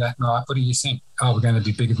go home that night, what do you think? Oh, we're going to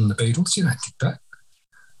be bigger than the Beatles? You don't think that.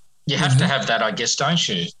 You have to have that, I guess, don't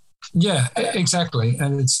you? Yeah, exactly.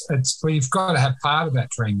 And it's well, you've got to have part of that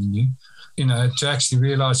dream in you, you know, to actually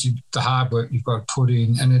realise the hard work you've got to put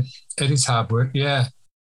in. And it is hard work, yeah.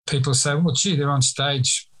 People say, well, gee, they're on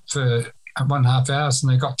stage for 1.5 hours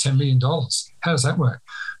and they got $10 million. How does that work?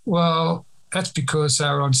 Well, that's because they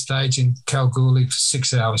were on stage in Kalgoorlie for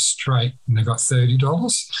 6 hours straight and they got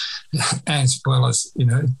 $30, as well as, you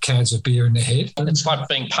know, cans of beer in their head. It's like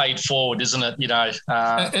being paid forward, isn't it? You know,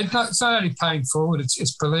 it's not only paying forward;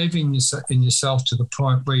 it's believing in yourself to the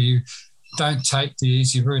point where you don't take the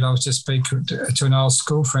easy route. I was just speaking to an old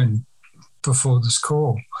school friend before this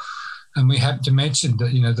call, and we happened to mention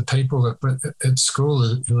that, you know, the people at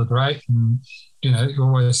school who were great and, you know,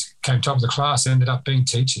 always came top of the class ended up being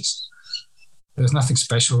teachers. There's nothing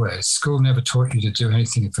special there. School never taught you to do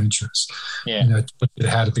anything adventurous. Yeah. You know, it taught you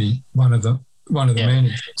how to be one of the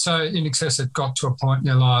many. So INXS have got to a point in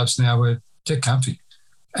their lives now where they're comfy.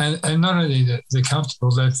 And not only that they're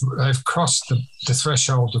comfortable, they've crossed the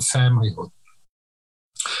threshold of familyhood.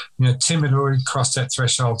 You know, Tim had already crossed that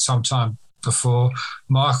threshold sometime before.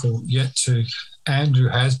 Michael yet to. Andrew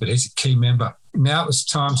has, but he's a key member. Now it's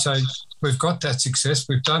time. So we've got that success.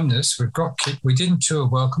 We've done this. We didn't tour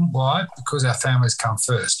Welcome. Why? Because our families come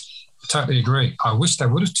first. Totally agree. I wish they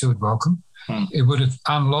would have toured Welcome. It would have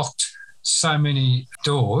unlocked so many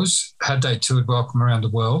doors had they toured Welcome around the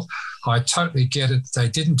world. I totally get it. They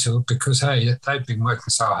didn't tour because, hey, they've been working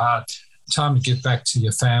so hard. Time to give back to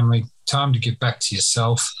your family. Time to give back to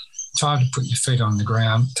yourself. Time to put your feet on the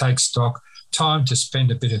ground. Take stock. Time to spend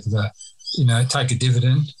a bit of take a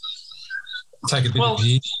dividend. Take a bit of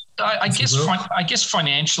yield. I guess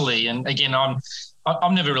financially, and again, I'm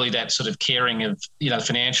never really that sort of caring of, you know,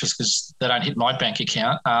 financials because they don't hit my bank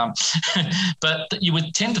account. But you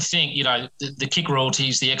would tend to think, you know, the kick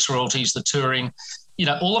royalties, the X royalties, the touring, you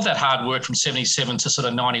know, all of that hard work from 77 to sort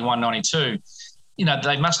of 91, 92, you know,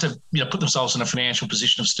 they must have, you know, put themselves in a financial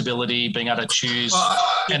position of stability, being able to choose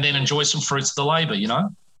and then enjoy some fruits of the labour, you know?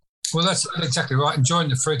 Well, that's exactly right. Enjoying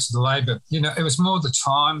the fruits of the labour. You know, it was more the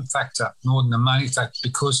time factor more than the money factor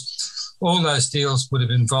because all those deals would have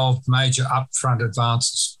involved major upfront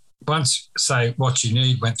advances. Once, say, What You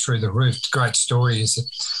Need went through the roof, the great story is that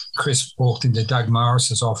Chris walked into Doug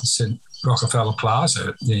Morris's office in Rockefeller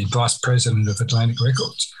Plaza, the vice president of Atlantic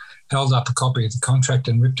Records, held up a copy of the contract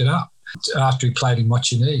and ripped it up after he played in What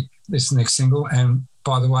You Need, this next single. And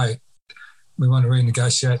by the way, we want to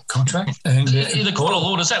renegotiate the contract. And the court of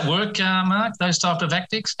law, does that work, Mark? Those type of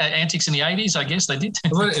antics in the 80s, I guess they did.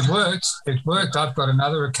 Well, it works. It worked. I've got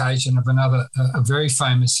another occasion of a very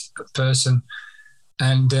famous person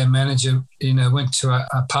and their manager, you know, went to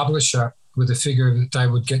a publisher with a figure that they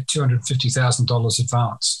would get $250,000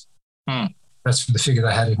 advance. That's the figure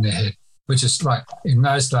they had in their head, which is like in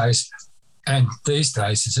those days and these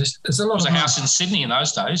days, there's a lot of money. It was a house in Sydney in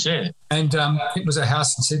those days, yeah. And it was a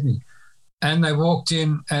house in Sydney. And they walked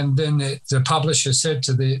in, and then the publisher said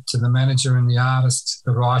to the manager and the artist,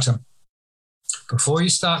 the writer, before you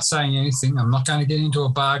start saying anything, I'm not going to get into a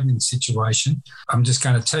bargaining situation. I'm just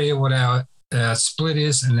going to tell you what our split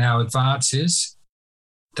is and our advance is.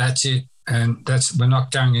 That's it, and we're not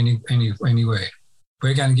going anywhere.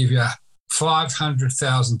 We're going to give you a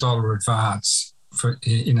 $500,000 advance for,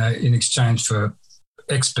 you know, in exchange for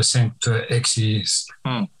X% for X years.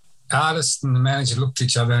 Artist and the manager looked at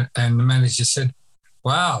each other, and the manager said,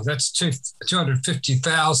 wow, that's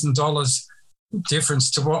 $250,000 difference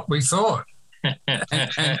to what we thought.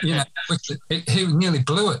 and you know, he nearly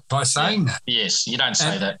blew it by saying that. Yes, you don't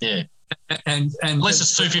say that, yeah. And unless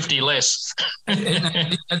it's 250 less.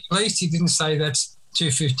 At least he didn't say that's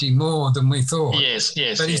 250 more than we thought. Yes.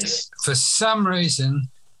 But for some reason,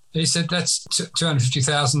 he said, that's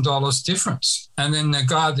 $250,000 difference. And then the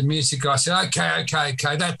guy, the music guy said, okay,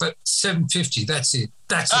 but $750, that's it.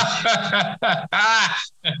 That's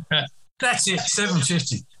it,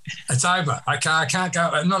 $750. It's over. Okay, I can't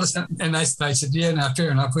go. And they said, yeah, no,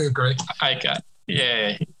 fair enough, we agree. Okay,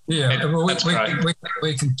 yeah. Yeah, well, we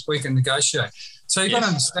can negotiate. So you've got to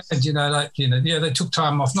understand, they took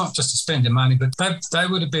time off, not just to spend their money, but they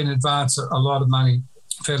would have been advanced a lot of money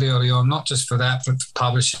fairly early on, not just for that, but for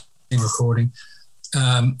publishing, recording.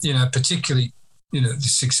 Particularly, the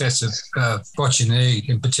success of What You Need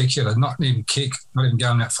in particular, not even Kick, not even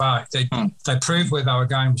going that far. They proved where they were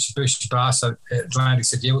going with Shabushi Bar. So Atlantic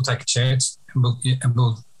said, yeah, we'll take a chance and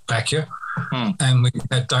we'll back you. And we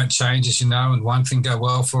had Don't Change, as you know, and One Thing go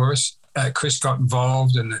well for us. Chris got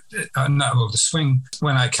involved, and the swing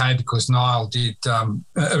went okay because Niall did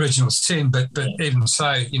Original Sin, but even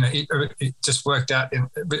so, it just worked out.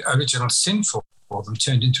 Original Sin for them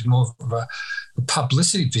turned into more of a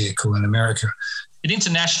publicity vehicle in America, it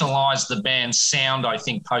internationalised the band's sound, I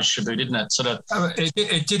think, post Shaboo, didn't it? Sort of.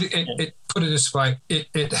 It put it this way.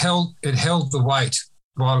 It held the weight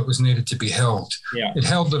while it was needed to be held. Yeah. It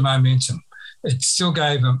held the momentum. It still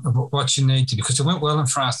gave them what you need to, because it went well in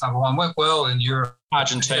France, number one, went well in Europe,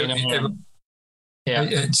 Argentina.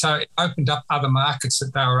 And so it opened up other markets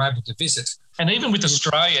that they were able to visit. And even with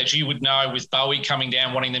Australia, as you would know, with Bowie coming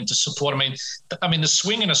down, wanting them to support. I mean, the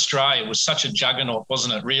swing in Australia was such a juggernaut,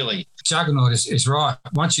 wasn't it? Really, juggernaut is right.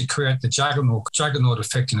 Once you create the juggernaut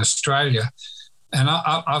effect in Australia, and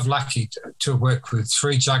I've lucky to work with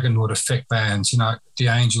 3 juggernaut effect bands. You know, the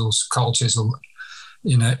Angels, Cold Chisel,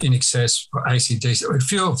 you know, In Excess, AC/DC, a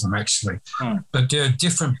few of them actually. But they're a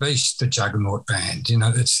different beast, the Juggernaut band. You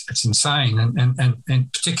know, it's insane,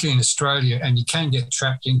 and particularly in Australia, and you can get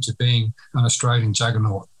trapped into being an Australian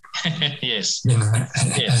Juggernaut. Yes. You know,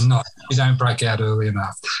 and you don't break out early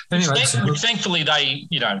enough. Anyway, thankfully they,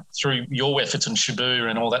 you know, through your efforts and Shaboo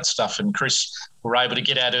and all that stuff, and Chris were able to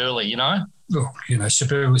get out early, you know? Look, you know,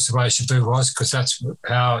 Shaboo was the way Shaboo was, because that's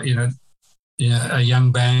how, you know, a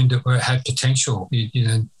young band that had potential. You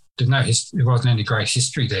know, there wasn't any great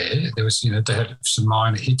history there. There was, you know, they had some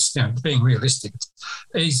minor hits. You know, being realistic, it's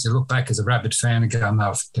easy to look back as a rabid fan and go,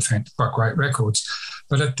 no, they've got great records.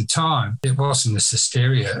 But at the time, it wasn't this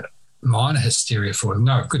hysteria, minor hysteria for them.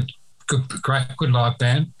 No, good live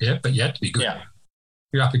band, yeah, but you had to be good. Yeah.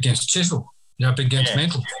 You're up against Chisel. You're up against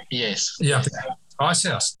Mental. Yes. You're up against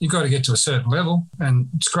Icehouse. You've got to get to a certain level, and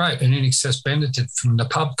it's great. And In Excess benefited from the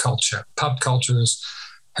pub culture. Pub culture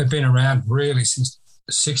had been around really since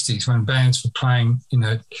the 60s, when bands were playing, you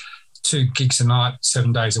know, 2 gigs a night,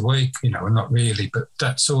 7 days a week, you know, not really, but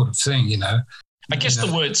that sort of thing, you know. I guess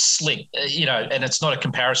the word slick, you know, and it's not a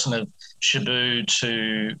comparison of Shaboo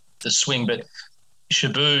to the swing, but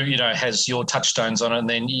Shaboo, you know, has your touchstones on it, and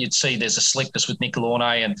then you'd see there's a slickness with Nick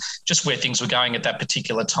Launay and just where things were going at that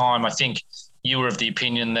particular time. I think you were of the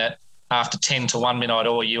opinion that after 10 to 1 Midnight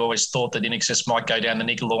Oil, you always thought that In Excess might go down the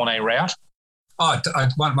Nick Launay route. Oh,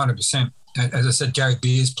 100%. As I said, Gary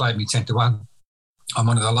Beers played me 10 to 1 on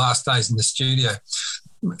one of the last days in the studio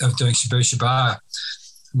of doing Shaboo Shabaa.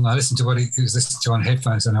 And I listened to what he was listening to on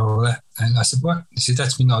headphones and all that. And I said, what? He said,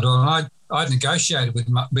 that's Midnight Oil. And I'd negotiated with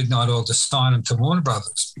Midnight Oil to sign them to Warner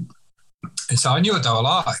Brothers. And so I knew what they were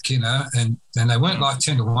like, you know, and they weren't like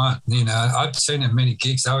 10 to 1. You know, I'd seen them many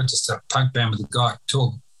gigs. They were just a punk band with a guy,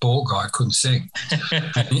 tall, bald guy, couldn't sing.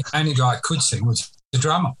 And the only guy who could sing was the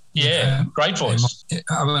drummer. Yeah, great voice.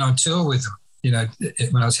 I went on tour with them, you know,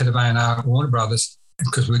 when I was head of A&R at Warner Brothers,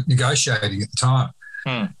 because we were negotiating at the time.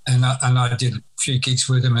 And I did a few gigs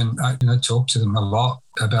with them, and I, you know, talked to them a lot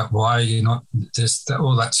about why you're not this, that,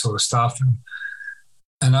 all that sort of stuff.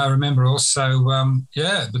 And I remember also,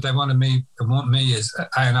 but they want me as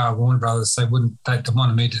A&R Warner Brothers. They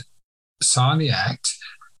wanted me to sign the act,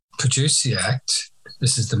 produce the act.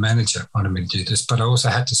 This is the manager wanted me to do this, but I also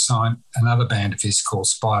had to sign another band of his called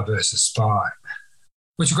Spy versus Spy,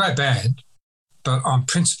 which is a great band. But on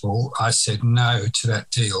principle, I said no to that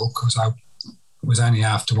deal because I was only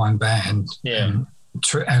after one band. Yeah.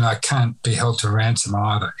 And I can't be held to ransom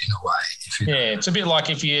either, in a way. It's a bit like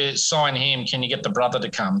if you sign him, can you get the brother to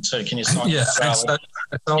come too? Can you sign him? So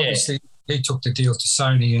obviously he took the deal to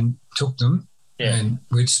Sony and took them, and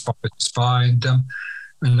we'd Spy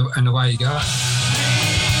and away you go.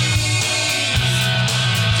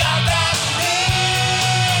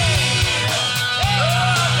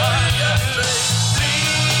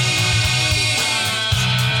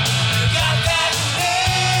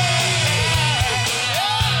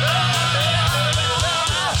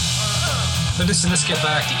 But listen, let's get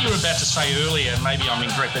back. I think you were about to say earlier, maybe I'm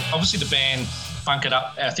incorrect, but obviously the band bunkered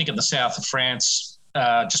up, I think, in the south of France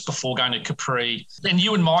just before going to Capri. Then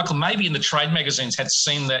you and Michael, maybe in the trade magazines, had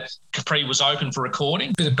seen that Capri was open for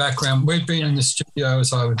recording. Bit of background. We'd been in the studio,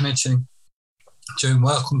 as I was mentioning, doing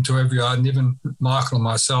Welcome to Every Eye, and even Michael and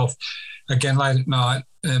myself, again, late at night,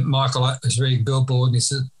 Michael was reading Billboard, and he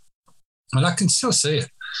said, and I can still see it.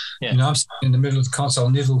 Yeah. You know, I'm sitting in the middle of the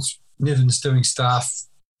console, Niven's doing stuff,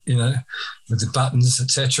 you know, with the buttons,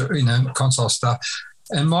 etc., you know, console stuff.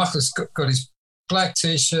 And Michael's got his black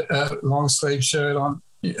T-shirt, long sleeve shirt on,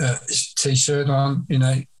 T-shirt on, you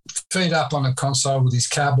know, feet up on the console with his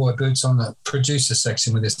cowboy boots on the producer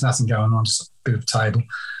section where there's nothing going on, just a bit of table.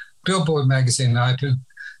 Billboard magazine open.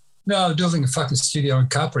 No, I'm building a fucking studio in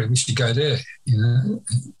Capri. We should go there, you know.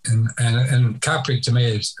 And Capri to me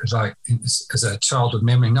is like, as a childhood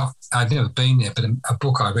memory, I'd never been there, but a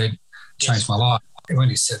book I read changed my life. When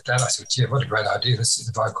he said that, I said, yeah, what a great idea. Let's see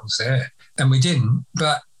the vocals there. And we didn't.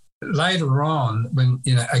 But later on, when,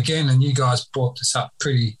 you know, again, and you guys brought this up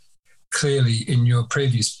pretty clearly in your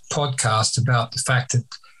previous podcast about the fact that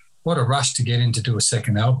what a rush to get in to do a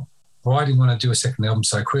second album. Why do you want to do a second album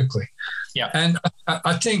so quickly? Yeah. And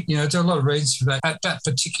I think, you know, there are a lot of reasons for that. At that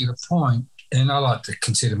particular point, and I like to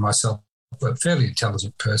consider myself a fairly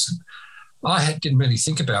intelligent person, I didn't really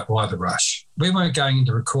think about why the rush. We weren't going in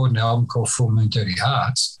to record an album called Full Moon Dirty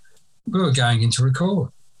Hearts. We were going in to record,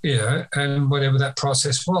 you know, and whatever that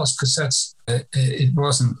process was, because it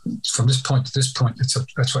wasn't from this point to this point.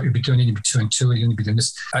 That's what you'll be doing. You'll be doing two, you'll be doing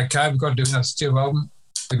this. Okay, we've got to do another studio album.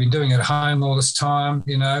 We've been doing it at home all this time,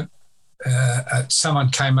 you know.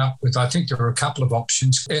 Someone came up with, I think there were a couple of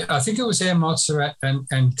options. I think it was Air Montserrat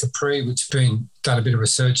and Capri, which done a bit of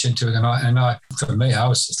research into it. And I, for me, I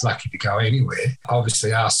was just lucky to go anywhere.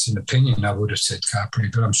 Obviously, asked an opinion, I would have said Capri,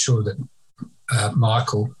 but I'm sure that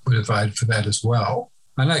Michael would have voted for that as well.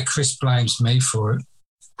 I know Chris blames me for it.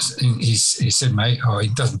 He said, mate, he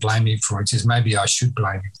doesn't blame me for it. He says, maybe I should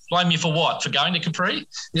blame him. Blame you for what? For going to Capri?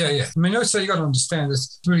 Yeah. I mean, also, you got to understand,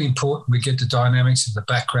 it's really important we get the dynamics of the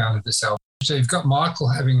background of this album. So you've got Michael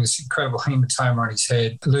having this incredible hematoma on his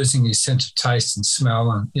head, losing his sense of taste and smell.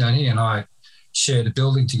 And, you know, he and I shared a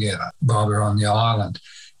building together while we were on the island.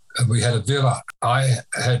 We had a villa. I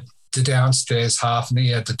had the downstairs half and he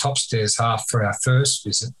had the top stairs half for our first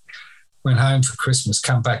visit. Went home for Christmas,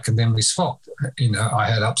 come back, and then we swapped. You know, I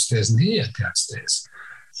had upstairs and he had downstairs.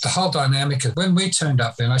 The whole dynamic of when we turned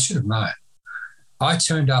up then, I should have known. I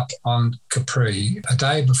turned up on Capri a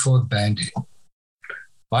day before the band did.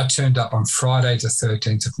 I turned up on Friday the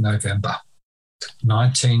 13th of November,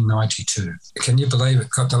 1992. Can you believe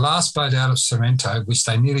it? Got the last boat out of Sorrento, which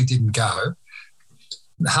they nearly didn't go.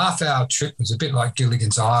 The half-hour trip was a bit like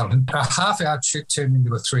Gilligan's Island. A half-hour trip turned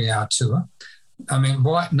into a 3-hour tour. I mean,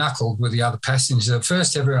 white-knuckled with the other passengers. At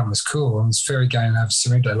first, everyone was cool on this ferry going over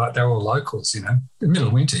Sorrento, like they were all locals, you know, in the middle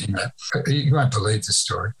of winter, you know. You won't believe the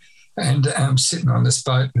story. And I'm sitting on this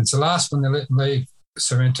boat, and it's the last one they let leave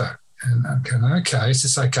Sorrento. And I'm going, okay, it's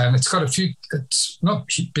just okay. And it's got it's not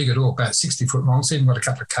big at all, about 60 foot long. It's even got a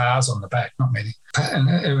couple of cars on the back, not many. And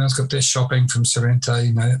everyone's got their shopping from Sorrento,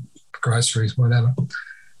 you know, groceries, whatever.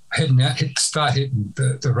 Heading out, start hitting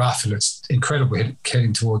the rough, and it's incredible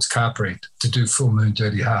heading towards Capri to do Full Moon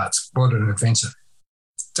Dirty Hearts. What an adventure.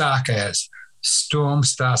 Dark as. Storm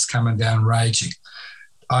starts coming down, raging.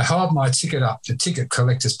 I hold my ticket up. The ticket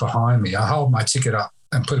collector's behind me. I hold my ticket up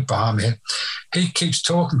and put it behind me. He keeps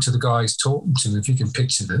talking to the guy he's talking to, if you can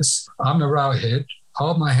picture this. I'm the row ahead,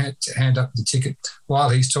 hold my hand up the ticket while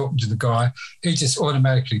he's talking to the guy. He just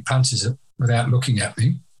automatically punches it without looking at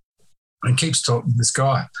me and keeps talking to this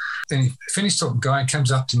guy. Then he finished talking to the guy and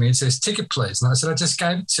comes up to me and says, ticket, please. And I said, I just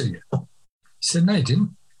gave it to you. He said, no, you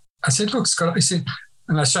didn't. I said, look, Scott. He said,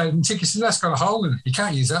 and I showed him the ticket. He said, that's got a hole in it. You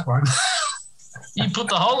can't use that one. You put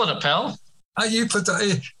the hole in it, pal.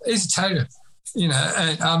 He's Italian. You know,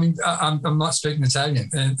 and I mean, I'm not speaking Italian.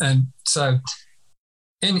 And so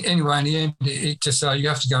anyway, in the end, it just said, you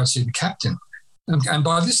have to go and see the captain. And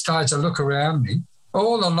by this stage, I look around me,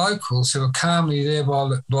 all the locals who were calmly there while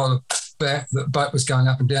the boat was going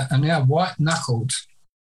up and down are now white-knuckled.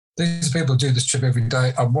 These people do this trip every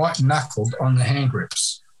day, are white-knuckled on the hand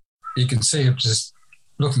grips. You can see them just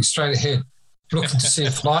looking straight ahead, looking to see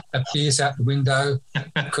if light appears out the window.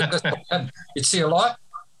 You'd see a light,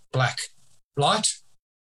 black. Light,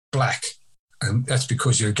 black. And that's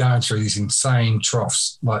because you're going through these insane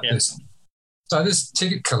troughs like this. So this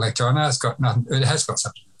ticket collector, I know it has got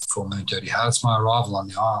something to do with Full Moon Dirty Hearts. It's my arrival on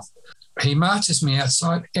the island. He marches me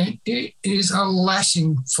outside, and it is a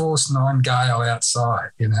lashing Force 9 gale outside,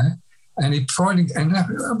 you know. And he pointed, and I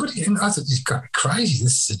thought, he's got crazy.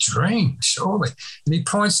 This is a dream, surely. And he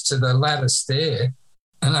points to the ladder stair,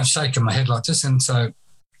 and I'm shaking my head like this. And so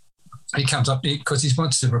he comes up because he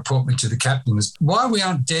wants to report me to the captain. Why we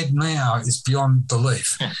aren't dead now is beyond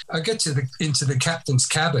belief. I get into the captain's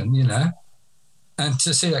cabin, you know, and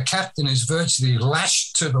to see a captain who's virtually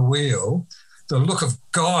lashed to the wheel, the look of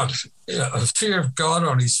God, a fear of God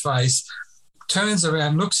on his face, turns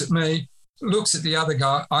around, looks at me, looks at the other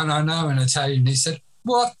guy, and I know in Italian, he said,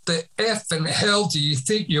 what the effing hell do you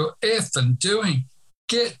think you're effing doing?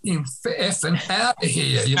 Get him effing out of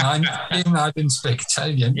here, you know, even though I didn't speak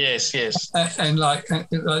Italian. Yes. And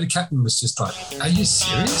the captain was just like, are you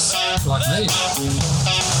serious? Like me.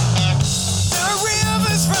 The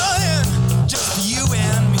river's running, just for you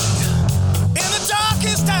and me. In the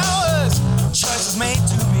darkest hours, choices made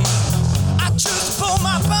to be. I choose to pull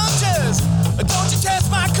my punches. Don't you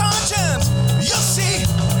test my conscience. You'll see.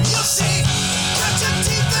 Cut your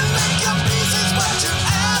teeth and make your peace is what you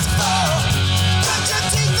ask for. Cut your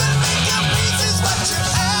teeth and make your peace is what you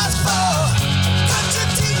ask for. Cut your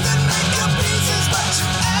teeth and make your peace is what you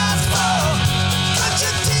ask for.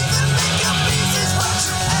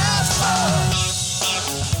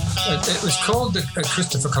 was called the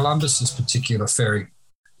Christopher Columbus, this particular ferry.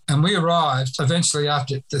 And we arrived eventually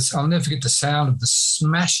after this. I'll never forget the sound of the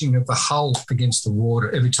smashing of the hull against the water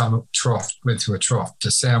every time it went through a trough.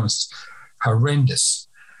 The sound was horrendous.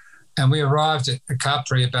 And we arrived at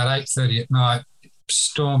Capri about 8:30 at night,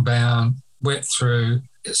 storm-bound, wet through,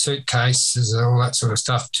 suitcases, all that sort of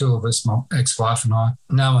stuff. Two of us, my ex-wife and I,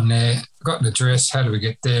 no one there. Got an address. How do we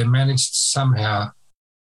get there? Managed somehow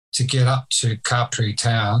to get up to Capri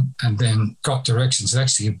town and then got directions.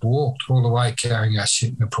 Actually walked all the way carrying our shit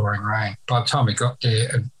in the pouring rain. By the time we got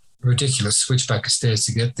there, a ridiculous switchback of stairs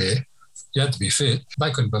to get there. You had to be fit.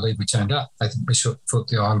 They couldn't believe we turned up. They thought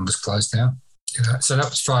the island was closed down. So that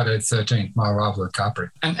was Friday the 13th, my arrival at Capri.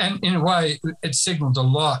 And in a way, it signalled a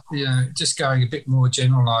lot, just going a bit more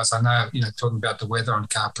generalised. I know, talking about the weather on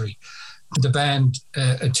Capri. The band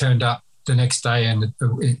turned up the next day and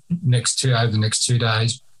over the next 2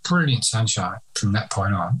 days. Brilliant sunshine from that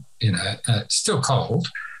point on, still cold,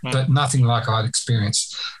 but nothing like I'd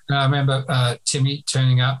experienced. And I remember Timmy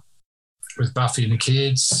turning up with Buffy and the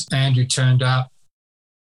kids. Andrew turned up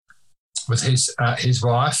with his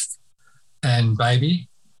wife and baby,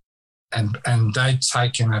 and they'd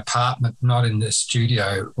taken an apartment not in the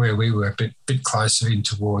studio where we were, a bit closer in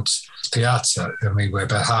towards Piazza, and we were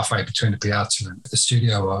about halfway between the Piazza and the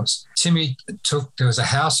studio was. Timmy there was a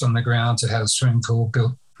house on the grounds that had a swimming pool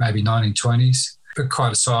built maybe 1920s, but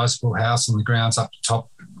quite a sizable house on the grounds up the top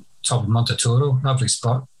of Monteturo, lovely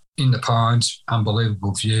spot in the pines,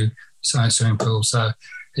 unbelievable view, swimming pool. So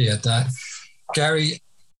he had that. Gary,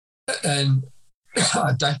 and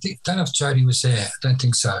I don't know if Jody was there. I don't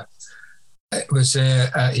think so. It was there.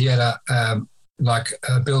 He had a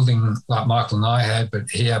building like Michael and I had, but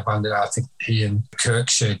he had one that I think he and Kirk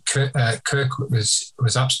shared. Kirk was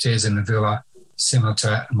upstairs in the villa, similar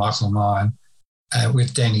to Michael and mine.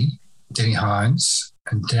 With Denny Hines,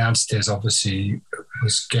 and downstairs obviously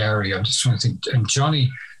was Gary. I'm just trying to think. And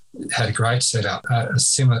Johnny had a great setup, a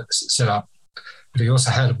similar setup, but he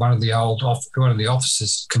also had one of the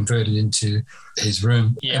offices converted into his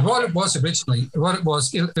room. Yeah. And what it was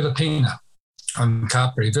Villa Pina on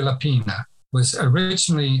Capri. Villa Pina was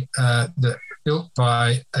originally built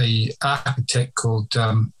by an architect called,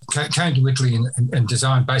 came to Italy and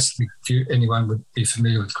designed basically, if anyone would be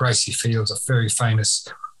familiar with Gracie Fields, a very famous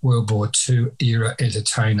World War II era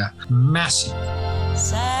entertainer. Massive.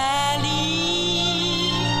 Sally.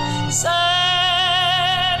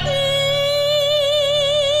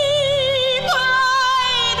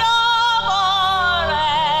 Bride of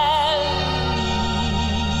Morelli,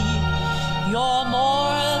 you're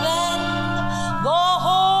more than the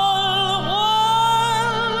whole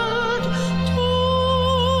world to me.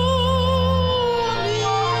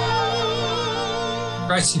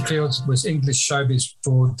 Gracie Fields was English showbiz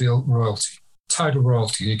vaudeville royalty, total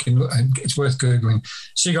royalty. You can look, it's worth Googling.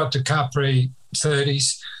 She got to Capri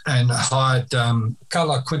 30s and hired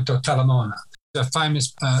Carlo Quinto Talamona, the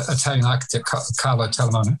famous Italian architect Carlo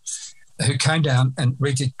Talamona, who came down and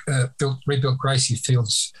rebuilt Gracie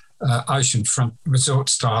Fields' oceanfront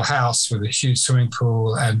resort-style house with a huge swimming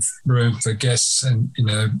pool and room for guests, and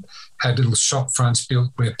had little shop fronts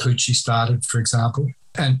built where Pucci started, for example,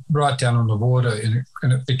 and right down on the water.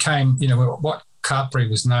 And it became, what Capri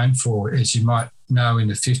was known for, as you might know, in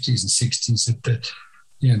the 50s and 60s,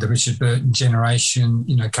 the Richard Burton generation,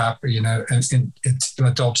 Capri, and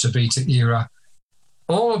the Dolce Vita era.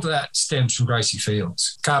 All of that stems from Gracie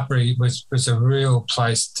Fields. Capri was a real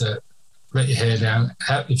place to let your hair down.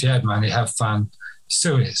 If you had money, have fun.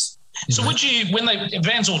 Still is. So when the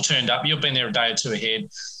vans all turned up, you've been there a day or two ahead,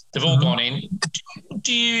 they've all gone in.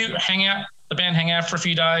 Do you the band hang out for a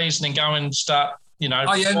few days and then go and start,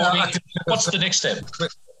 what's the next step?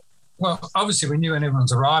 Well, obviously we knew when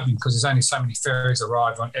everyone's arriving because there's only so many ferries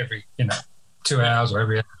arrive on every, 2 hours or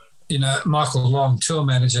every hour. Michael Long, tour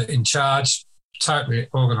manager in charge, totally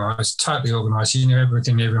organised. You knew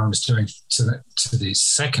everything everyone was doing to the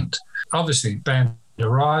second. Obviously, band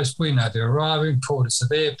arrives. We know they're arriving. Porters are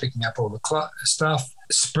there picking up all the stuff.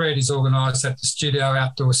 Spread is organised at the studio,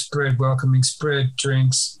 outdoor spread, welcoming spread,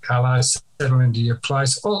 drinks, hello, settle into your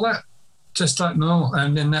place, all that, just like normal.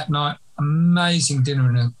 And then that night, amazing dinner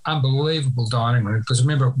in an unbelievable dining room, because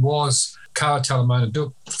remember, it was Carlo Talamona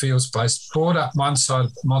built Fields Place, brought up one side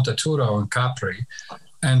of Monteturo and Capri,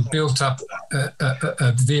 and built up a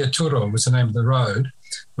Via Turo was the name of the road,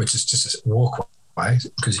 which is just a walkway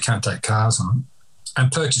because you can't take cars on,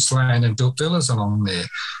 and purchased land and built villas along there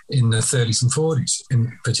in the 30s and 40s,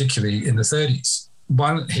 particularly in the 30s.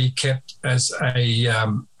 One he kept as a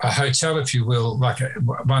hotel, if you will, like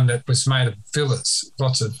one that was made of villas,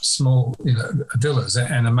 lots of small, villas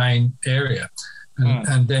and a main area.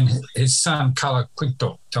 And then his son, Carlo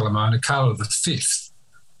Quinto Tellamona, Carlo V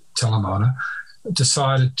Tellamona,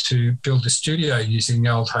 decided to build a studio using the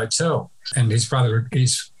old hotel. And his brother,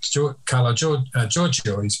 Carlo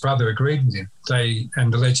Giorgio, his brother, agreed with him.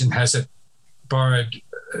 And the legend has it, borrowed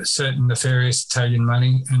certain nefarious Italian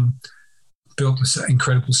money and built this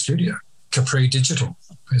incredible studio, Capri Digital,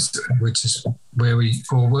 which is where we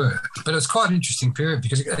all were. But it's quite an interesting period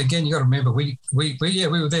because, again, you got to remember, we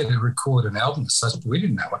were there to record an album as such, but we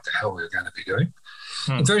didn't know what the hell we were going to be doing.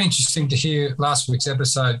 It's very interesting to hear last week's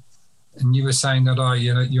episode, and you were saying that,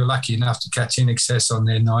 you're lucky enough to catch INXS on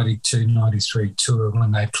their 92, 93 tour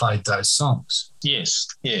when they played those songs. Yes,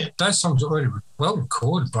 yeah. Those songs were already well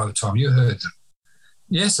recorded by the time you heard them.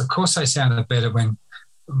 Yes, of course they sounded better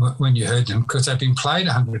when you heard them because they've been played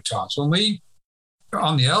 100 times. When we were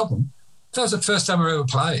on the album, that was the first time we ever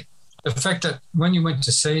played. The fact that when you went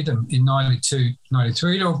to see them in 92,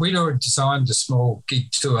 93, we'd already designed a small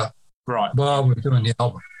gig tour while we were doing the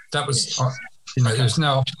album. That was, there was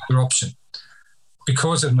no other option.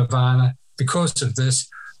 Because of Nirvana, because of this,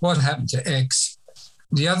 what happened to X?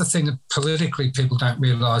 The other thing that politically people don't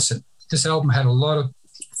realise that this album had a lot of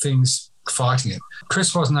things fighting it.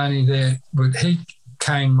 Chris wasn't only there, but he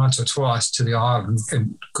came once or twice to the island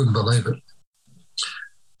and couldn't believe it.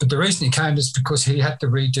 But the reason he came is because he had to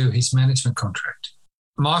redo his management contract.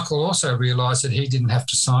 Michael also realised that he didn't have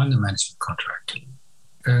to sign the management contract.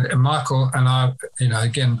 And Michael and I,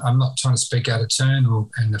 again, I'm not trying to speak out of turn,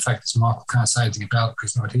 and the fact that Michael can't say anything about it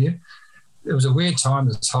because he's not here. It was a weird time,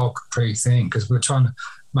 this whole Capri thing, because we're trying to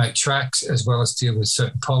make tracks as well as deal with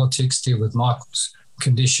certain politics, deal with Michael's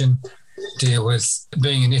condition, deal with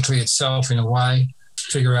being in Italy itself in a way,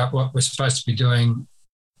 figure out what we're supposed to be doing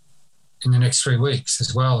in the next 3 weeks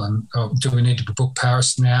as well. And do we need to book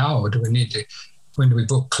Paris now, or when do we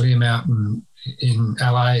book Clear Mountain in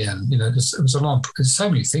LA? And, there's so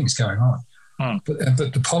many things going on. But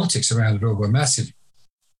the politics around it all were massive.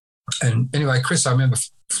 And anyway, Chris, I remember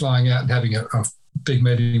flying out and having a big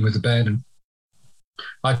meeting with the band, and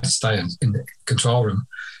I had to stay in the control room,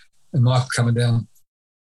 and Michael coming down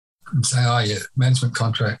and saying, yeah, management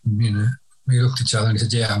contract. And, we looked at each other and he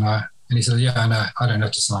said, yeah, I know. And he said, yeah, I know. I don't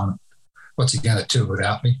have to sign it. What's he going to do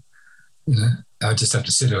without me? I just have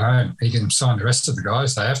to sit at home. He can sign the rest of the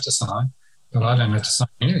guys. They have to sign, but I don't have to sign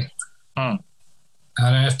anything. I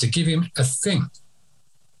don't have to give him a thing.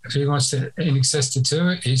 If he wants to INXS to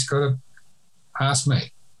tour, he's got to ask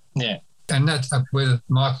me. Yeah. And that's where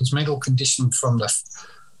Michael's mental condition from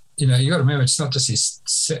you got to remember, it's not just his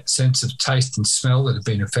sense of taste and smell that had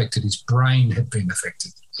been affected, his brain had been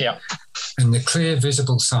affected. Yeah. And the clear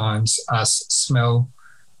visible signs are smell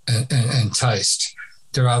and taste.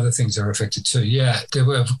 There are other things that are affected too. Yeah, there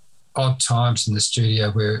were odd times in the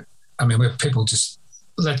studio where people just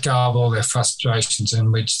let go of all their frustrations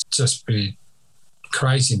and we'd just be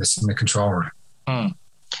craziness in the control room. I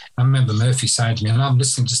remember Murphy saying to me, and I'm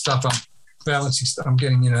listening to stuff, I'm balancing stuff, I'm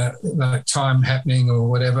getting, like time happening or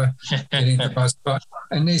whatever, getting the bus.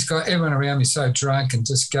 And these guys, everyone around me so drunk and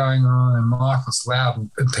just going on, and Michael's loud,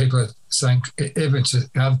 and people are saying,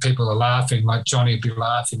 other people are laughing, like Johnny would be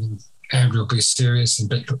laughing and Andrew would be serious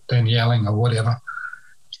and then yelling or whatever.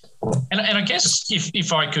 And I guess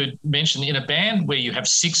if I could mention, in a band where you have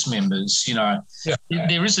 6 members,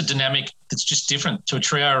 there is a dynamic that's just different to a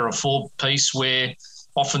trio or a 4-piece where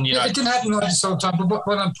often, it didn't happen like this all the time. But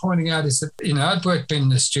what I'm pointing out is that, I'd worked in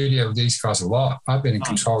the studio with these guys a lot. I've been in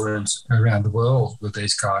control rooms around the world with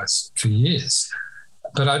these guys for years.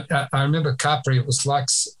 But I remember Capri, it was like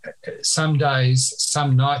some days,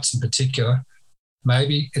 some nights in particular,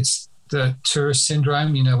 maybe it's the tourist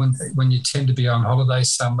syndrome, when you tend to be on holiday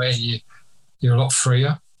somewhere, you're a lot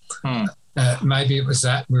freer. Maybe it was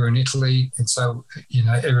that we were in Italy, and so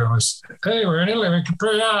everyone was, hey, we're in Italy, we're in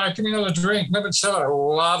Capri, give me another drink,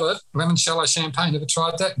 limoncello, love it, limoncello champagne, never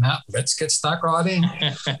tried that? No, let's get stuck right in.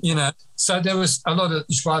 So there was a lot of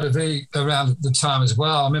joie de vivre around the time as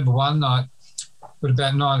well. I remember one night at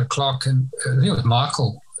about 9 o'clock, and I think it was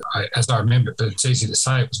Michael, as I remember, but it's easy to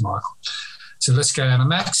say it was Michael. So let's go down to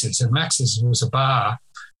Max's. And Max's was a bar,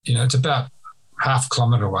 it's about half a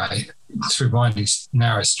kilometre away through winding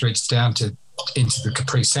narrow streets down into the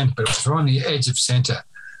Capri Centre, but it was on the edge of centre.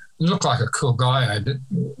 It looked like a cool guy owned it,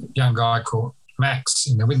 a young guy called Max.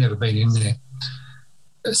 We'd never been in there.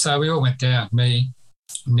 So we all went down, me,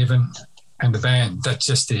 Niven, and the band. That's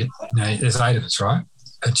just it. There's 8 of us, right?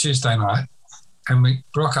 A Tuesday night. And we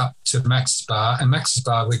rock up to Max's bar, and Max's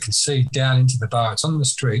bar, we can see down into the bar. It's on the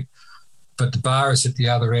street, but the bar is at the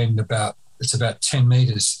other end, it's about 10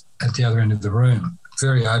 metres at the other end of the room.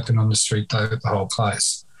 Very open on the street, though, the whole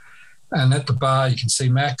place. And at the bar, you can see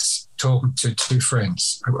Max talking to two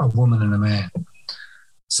friends, a woman and a man.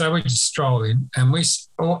 So we just stroll in, and we,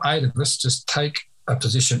 all 8 of us, just take a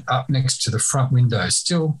position up next to the front window,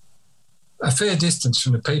 still a fair distance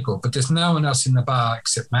from the people, but there's no one else in the bar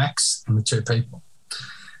except Max and the 2 people.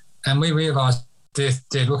 And we realise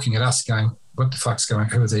they're looking at us going, what the fuck's going on?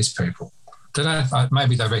 Who are these people? They don't,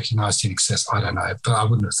 maybe they recognised In Excess, I don't know, but I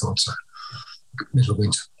wouldn't have thought so. Middle of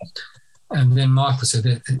winter. And then Michael said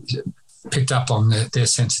it picked up on their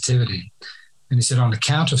sensitivity. And he said, on the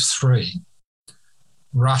count of 3,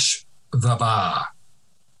 rush the bar.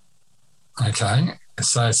 Okay?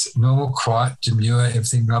 So it's normal, quiet, demure,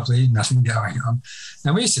 everything lovely, nothing going on.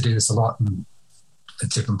 Now, we used to do this a lot at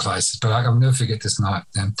different places, but I'll never forget this night.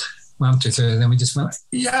 And 1, 2, 3, and then we just went,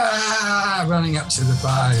 yeah, running up to the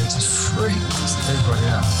bar. It just freaked everybody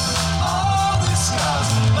out. All the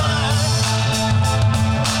scars of mine.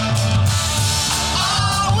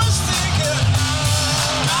 I was thinking,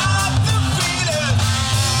 got the feeling,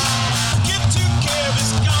 get too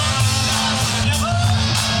careless, gone forever.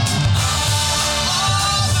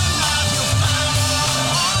 All the life you'll find,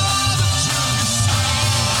 all the truth you see,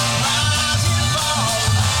 rise and fall.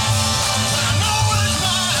 But I know it's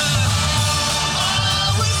mine.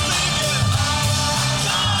 I was thinking,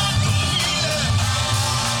 got the feeling,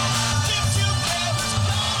 get too careless,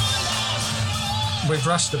 gone. We've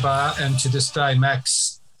rushed the bar, and to this day,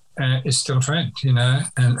 Max is still a friend, you know,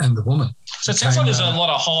 and the woman. So it sounds like there's a lot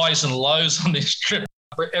of highs and lows on this trip.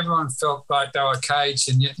 Where everyone felt like they were caged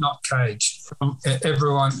and yet not caged.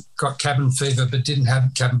 Everyone got cabin fever but didn't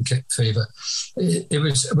have cabin fever. We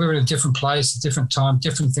were in a different place, a different time,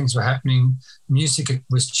 different things were happening. Music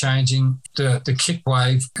was changing. The kick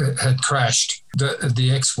wave had crashed.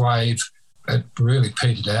 The X wave had really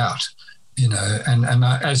petered out, you know. And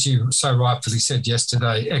as you so rightfully said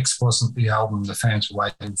yesterday, X wasn't the album the fans were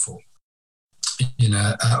waiting for, you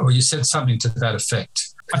know, or you said something to that effect.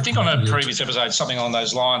 I think on a previous episode, something along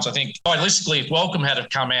those lines, I think realistically, if Welcome had have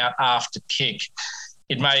come out after Kick,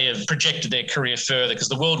 it may have projected their career further because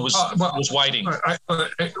the world was waiting.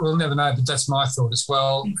 We'll never know, but that's my thought as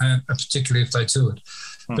well, particularly if they toured.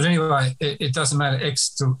 But anyway, it doesn't matter. X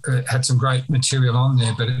still, had some great material on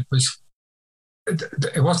there, but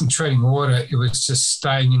it wasn't treading water. It was just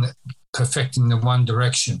staying in it, perfecting the one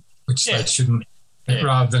direction, which they shouldn't,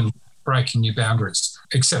 rather than breaking new boundaries,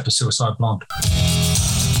 except for Suicide Blonde.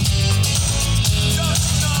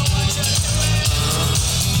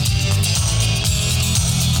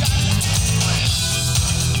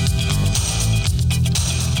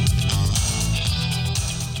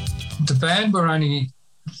 The band were only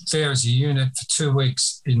there as a unit for 2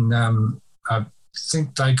 weeks in, I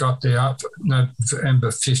think they got there up November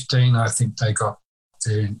 15, I think they got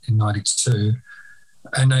there in 92.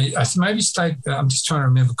 And I maybe stayed, I'm just trying to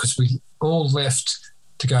remember, because we all left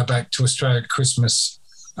to go back to Australia at Christmas,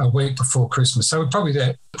 a week before Christmas. So we're probably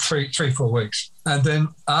there 3-4 weeks. And then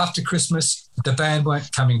after Christmas, the band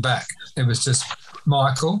weren't coming back. It was just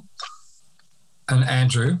Michael and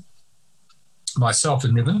Andrew, myself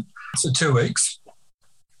and Niven, for 2 weeks.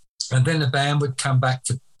 And then the band would come back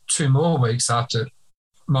for 2 more weeks after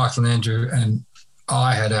Michael and Andrew and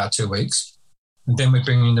I had our 2 weeks. And then we'd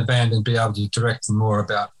bring in the band and be able to direct them more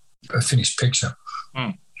about a finished picture.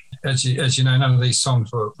 As you know, none of these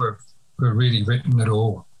songs were really written at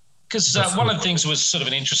all. Because one of the things was sort of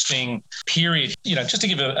an interesting period, you know, just to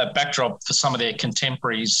give a backdrop for some of their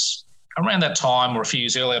contemporaries around that time or a few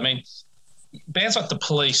years earlier. I mean, bands like The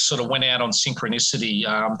Police sort of went out on Synchronicity.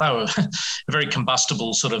 They were a very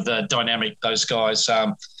combustible sort of dynamic, those guys.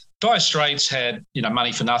 Dire Straits had, you know,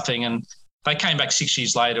 Money for Nothing, and they came back 6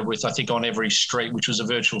 years later with, I think, On Every Street, which was a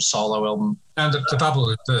virtual solo album. And the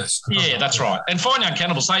bubble at first. Yeah, that's right. And Fine Young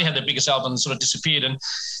Cannibals, they had their biggest album and sort of disappeared. And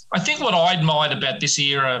I think what I admired about this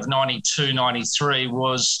era of 92, 93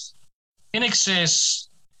 was In Excess,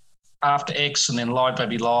 after X and then Live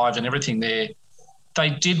Baby Live and everything there, they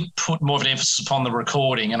did put more of an emphasis upon the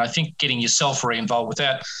recording. And I think getting yourself re-involved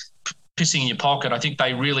without pissing in your pocket, I think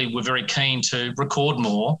they really were very keen to record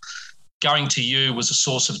more. Going to you was a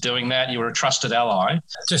source of doing that. You were a trusted ally.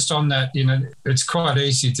 Just on that, you know, it's quite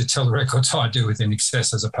easy to tell the records I do with In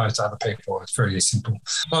Excess as opposed to other people. It's very simple.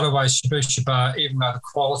 A lot of ways, Shabooh Shoobah, even though the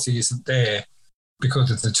quality isn't there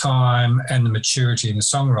because of the time and the maturity in the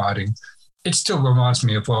songwriting, it still reminds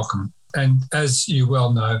me of Welcome. And as you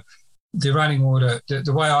well know, the running order,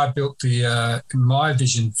 the way I built my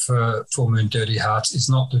vision for Full Moon Dirty Hearts is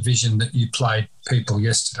not the vision that you played people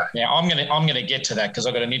yesterday. Yeah, I'm gonna get to that because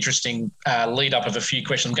I've got an interesting lead up of a few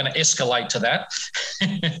questions. I'm going to escalate to that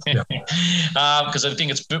because I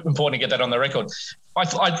think it's important to get that on the record.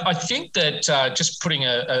 I think that just putting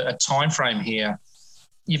a time frame here,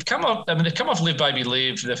 they've come off Live Baby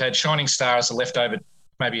Live. They've had Shining Star as a leftover,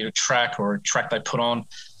 maybe a track or a track they put on.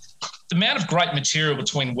 The amount of great material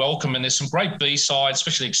between Welcome, and there's some great B-sides,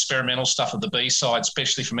 especially experimental stuff of the B-side,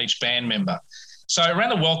 especially from each band member. So around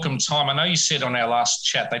the Welcome time, I know you said on our last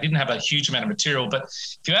chat they didn't have a huge amount of material, but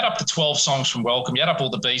if you add up the 12 songs from Welcome, you add up all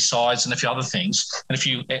the B-sides and a few other things, and if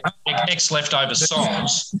you leftover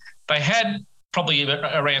songs, they had probably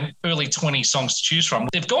around early 20 songs to choose from.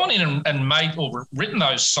 They've gone in and made or written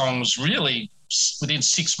those songs really within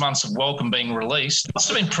 6 months of Welcome being released. It must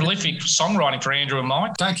have been prolific songwriting for Andrew and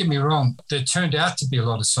Mike. Don't get me wrong, there turned out to be a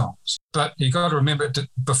lot of songs. But you got to remember that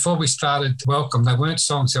before we started Welcome, they weren't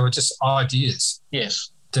songs, they were just ideas.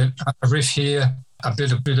 Yes. A riff here, a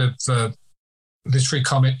bit of literary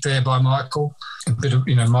comment there by Michael. A bit of,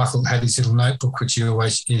 Michael had his little notebook, which he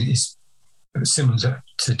always is similar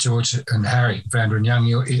to George and Harry, Vander and Young.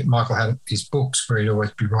 Michael had his books where he'd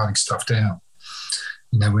always be writing stuff down.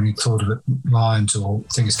 When he thought of it, lines or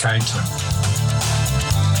things came to him.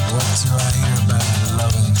 What do I hear about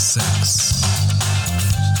love and sex?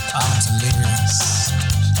 I'm delirious.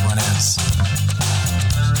 What else?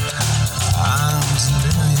 I'm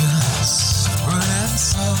delirious. What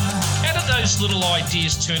else? How did those little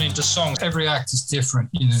ideas turn into songs? Every act is different.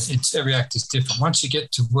 Every act is different. Once you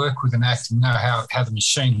get to work with an act and know how the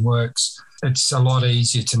machine works, it's a lot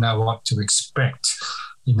easier to know what to expect.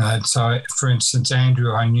 So for instance,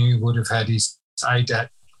 Andrew, I knew, would have had his ADAT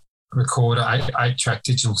recorder, 8-track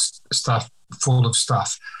digital stuff, full of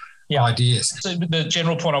stuff, ideas. So the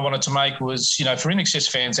general point I wanted to make was, for INXS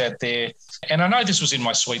fans out there, and I know this was in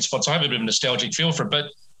my sweet spot, so I have a bit of a nostalgic feel for it, but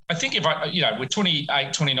I think if we're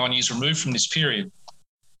 28, 29 years removed from this period,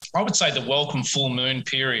 I would say the Welcome Full Moon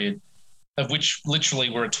period, of which literally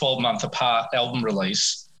we're a 12-month apart album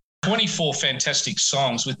release, 24 fantastic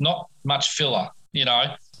songs with not much filler.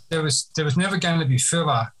 There was never going to be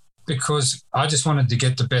filler because I just wanted to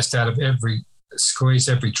get the best out of squeeze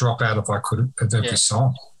every drop out of every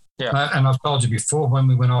song. Yeah. And I've told you before, when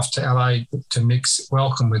we went off to LA to mix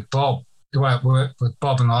Welcome with Bob, the way it worked with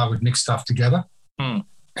Bob and I would mix stuff together.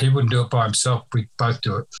 He wouldn't do it by himself. We'd both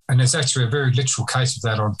do it. And there's actually a very literal case of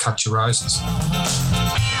that on Cut Your Roses.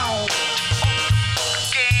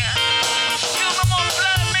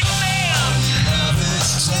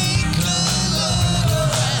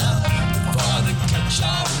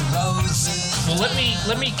 Well,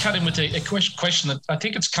 let me cut in with a question that I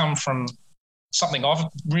think it's come from something I've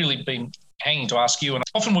really been hanging to ask you. And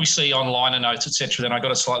often we see on liner notes, etc. Then I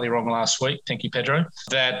got it slightly wrong last week. Thank you, Pedro.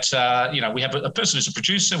 That we have a person who's a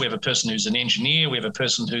producer, we have a person who's an engineer, we have a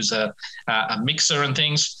person who's a mixer and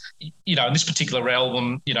things. In this particular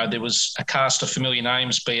album, there was a cast of familiar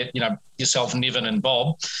names, be it yourself, Niven and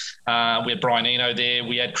Bob. We had Brian Eno there.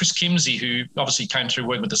 We had Chris Kimsey, who obviously came through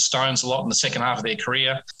working with the Stones a lot in the second half of their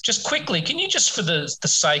career. Just quickly, can you just for the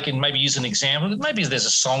sake and maybe use an example, maybe there's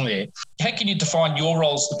a song there. How can you define your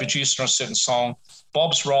role as the producer on a certain song,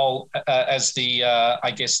 Bob's role as the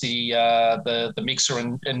mixer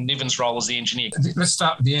and Niven's role as the engineer? Let's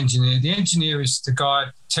start with the engineer. The engineer is the guy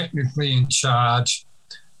technically in charge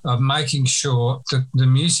of making sure that the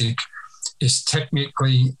music is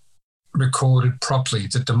technically recorded properly,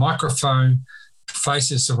 that the microphone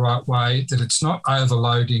faces the right way, that it's not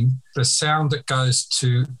overloading. The sound that goes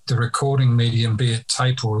to the recording medium, be it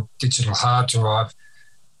tape or digital hard drive,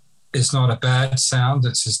 is not a bad sound.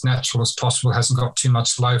 It's as natural as possible, hasn't got too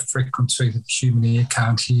much low frequency that the human ear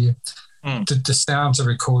can't hear. The sounds are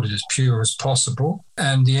recorded as pure as possible,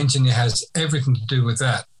 and the engineer has everything to do with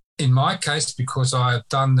that. In my case, because I have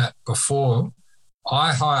done that before,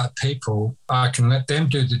 I hire people, I can let them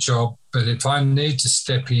do the job, but if I need to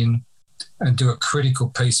step in and do a critical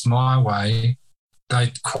piece my way,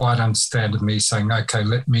 they quite understand me saying, okay,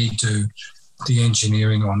 let me do the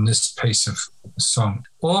engineering on this piece of song.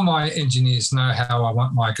 All my engineers know how I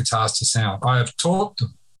want my guitars to sound. I have taught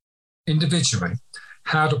them individually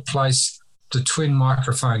how to place the twin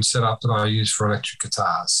microphone setup that I use for electric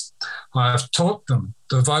guitars. I have taught them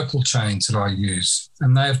the vocal chains that I use,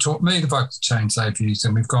 and they have taught me the vocal chains they've used,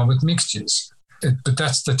 and we've gone with mixtures. But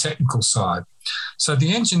that's the technical side. So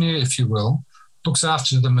the engineer, if you will, looks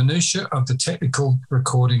after the minutiae of the technical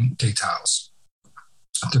recording details.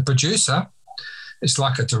 The producer is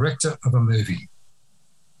like a director of a movie.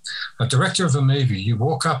 A director of a movie, you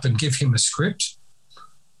walk up and give him a script,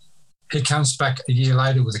 he comes back a year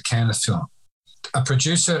later with a can of film. A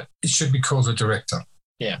producer, it should be called a director.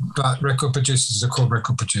 Yeah. But record producers are called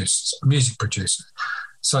record producers, music producers.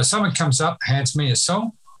 So someone comes up, hands me a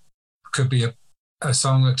song, could be a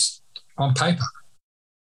song that's on paper,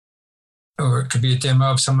 or it could be a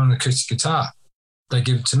demo of someone on acoustic guitar. They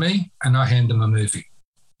give it to me and I hand them a movie.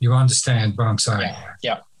 You understand what I'm saying?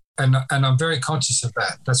 Yeah. And I'm very conscious of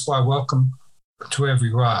that. That's why Welcome to Wherever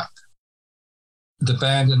You Are. The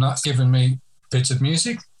band are not giving me bits of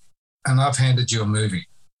music, and I've handed you a movie.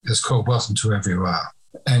 It's called Welcome to Wherever You Are.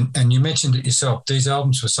 And you mentioned it yourself. These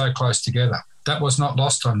albums were so close together. That was not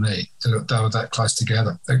lost on me that they were that close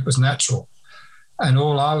together. It was natural. And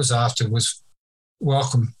all I was after was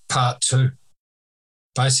Welcome Part 2,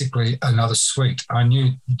 basically another suite. I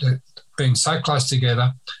knew that being so close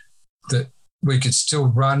together that we could still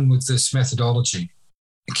run with this methodology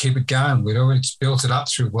and keep it going. We'd already built it up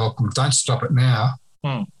through Welcome. Don't stop it now.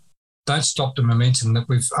 Don't stop the momentum that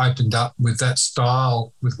we've opened up with that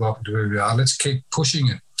style with Welcome to Wherever You Are. Let's keep pushing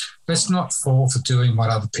it. Let's not fall for doing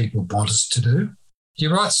what other people want us to do.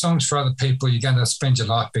 You write songs for other people, you're going to spend your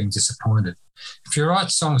life being disappointed. If you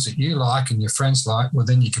write songs that you like and your friends like, well,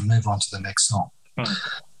 then you can move on to the next song.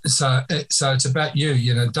 So it's about you,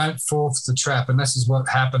 don't fall for the trap. And this is what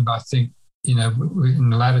happened, I think, in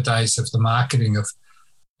the latter days of the marketing of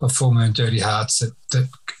Full Moon Dirty Hearts, that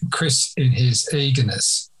Chris, in his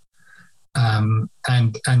eagerness and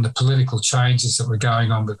the political changes that were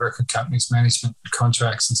going on with record companies, management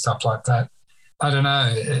contracts and stuff like that, I don't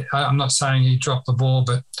know. I'm not saying he dropped the ball,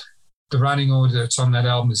 but the running order that's on that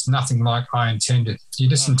album is nothing like I intended. You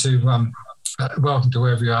listen to Welcome to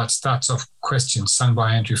Wherever You Are. It starts off Questions, sung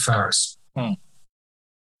by Andrew Farriss.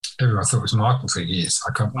 Everyone thought it was Michael for years.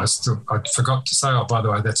 I forgot to say, oh, by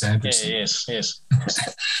the way, that's Andrew. Yeah, yes.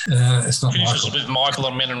 It's not Finishes Michael. with Michael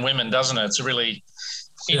on Men and Women, doesn't it? It's a really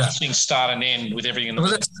interesting start and end with everything.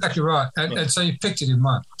 Well, that's exactly right. And so you picked it in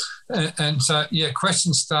one. And so,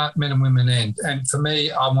 Questions start, Men and Women end. And for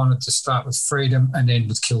me, I wanted to start with Freedom and end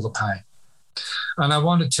with Kill the Pain. And I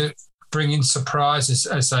wanted to bring in surprises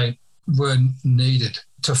as they were needed.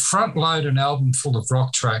 To front load an album full of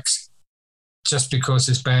rock tracks just because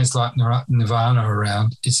there's bands like Nirvana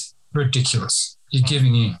around is ridiculous. You're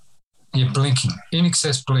giving in. You're blinking.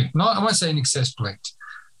 INXS blinked. I won't say INXS blinked,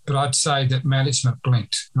 but I'd say that management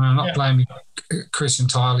blinked. And I'm not blaming Chris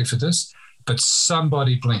entirely for this, but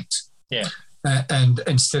somebody blinked. Yeah. And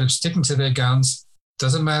instead of sticking to their guns,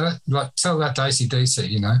 doesn't matter. Like, tell that to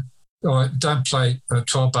AC/DC, or don't play a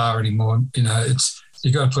 12-bar anymore.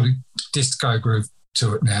 You got to put a disco groove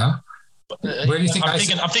to it now. Where do you think?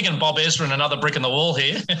 I'm thinking Bob Ezra and Another Brick in the Wall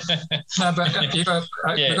here. No, but you've got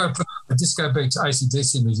to put a disco beat to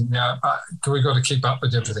AC/DC music now. We've got to keep up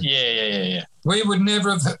with everything. Yeah. We would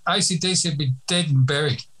never have, AC/DC would be dead and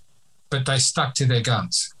buried, but they stuck to their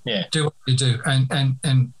guns. Yeah. Do what you do. And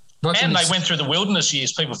they went through the wilderness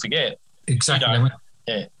years, people forget. Exactly.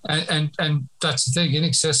 Yeah. And that's the thing.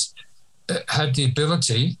 INXS had the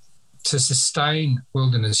ability to sustain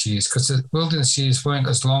wilderness years, because the wilderness years weren't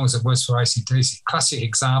as long as it was for AC/DC. Classic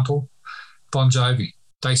example, Bon Jovi.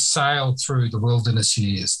 They sailed through the wilderness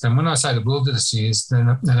years. And when I say the wilderness years,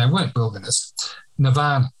 then they weren't wilderness.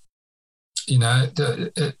 Nirvana,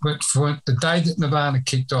 the day that Nirvana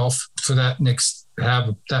kicked off for that next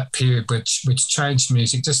album, that period, which changed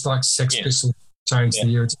music, just like Sex Pistols changed the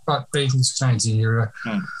era, just like Beatles changed the era.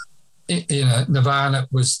 Nirvana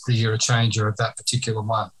was the era changer of that particular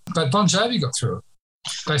one. But Bon Jovi got through it.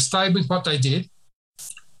 They stayed with what they did.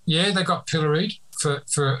 Yeah, they got pilloried for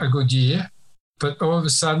a good year, but all of a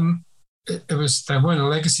sudden they weren't a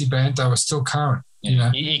legacy band, they were still current.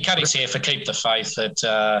 He cut his hair for Keep the Faith. But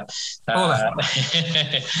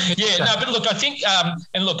look, I think,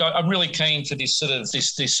 I'm really keen for this sort of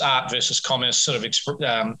this art versus commerce sort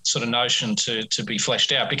of notion to be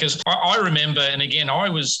fleshed out, because I remember, and again,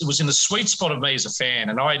 it was in the sweet spot of me as a fan,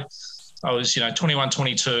 and I was 21,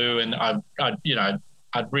 22, and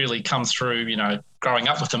I'd really come through, growing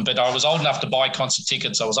up with them, but I was old enough to buy concert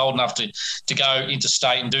tickets. I was old enough to go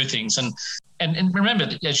interstate and do things. And remember,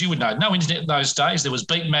 as you would know, no internet in those days. There was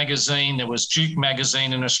Beat Magazine, there was Duke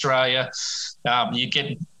Magazine in Australia. There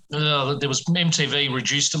was MTV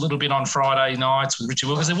reduced a little bit on Friday nights with Richie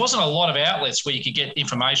Wilkins. There wasn't a lot of outlets where you could get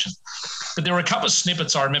information. But there were a couple of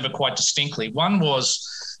snippets I remember quite distinctly. One was,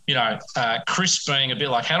 Chris being a bit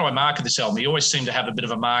like, how do I market this album? He always seemed to have a bit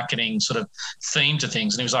of a marketing sort of theme to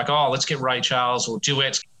things. And he was like, let's get Ray Charles or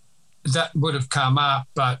duets. That would have come up,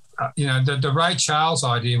 but the Ray Charles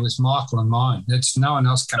idea was Michael and mine. It's no one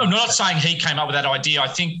else came up. I'm not saying he came up with that idea. I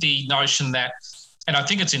think the notion that, and I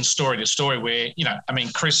think it's in Story to Story where,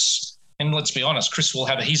 Chris, and let's be honest, Chris will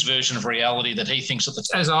have his version of reality that he thinks at the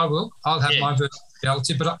time. As I will. I'll have my version of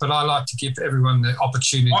reality, but I like to give everyone the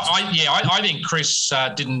opportunity. I think Chris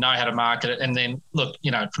didn't know how to market it. And then, look,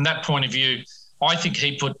 from that point of view, I think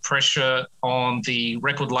he put pressure on the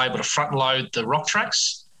record label to front load the rock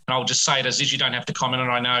tracks. and I'll just say it as is. You don't have to comment on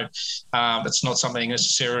it. I know it's not something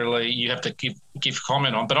necessarily you have to give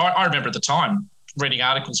comment on. But I remember at the time reading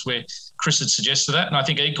articles where Chris had suggested that, and I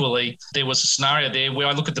think equally there was a scenario there where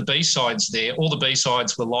I look at the B-sides there. All the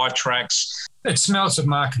B-sides were live tracks. It smells of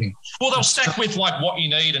marketing. Well, they'll stack with like What You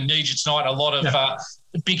Need and Need You Tonight, a lot of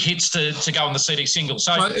big hits to go on the CD single.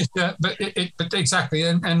 So, but exactly,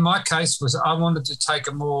 and my case was I wanted to take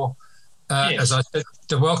a more, as I said,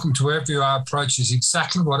 the Welcome to Wherever You Are approach is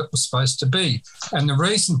exactly what it was supposed to be. And the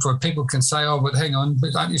reason for it, people can say, oh, but hang on,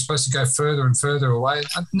 but aren't you supposed to go further and further away?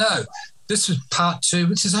 No, this was part 2,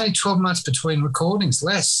 which is only 12 months between recordings,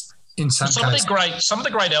 less in some cases. Some of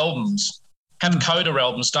the great albums have coda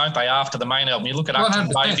albums, don't they, after the main album? You look at Uptown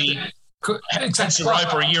Baby, Taxi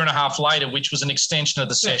Roper a year and a half later, which was an extension of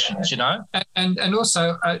the sessions, you know? And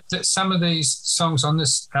also some of these songs on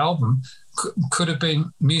this album could have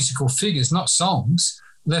been musical figures, not songs,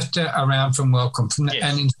 left around from Welcome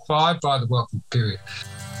and inspired by the Welcome period.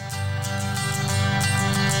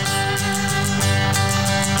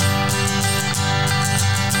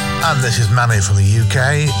 And this is Manny from the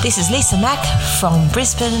UK. This is Lisa Mack from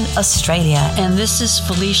Brisbane, Australia. And this is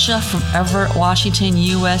Felicia from Everett, Washington,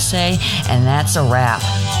 USA. And that's a wrap.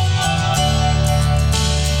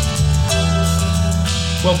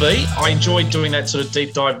 Well, B, I enjoyed doing that sort of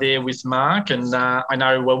deep dive there with Mark, and I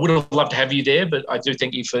know I would have loved to have you there, but I do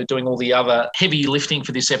thank you for doing all the other heavy lifting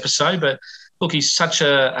for this episode. But look, he's such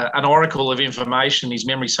an oracle of information. His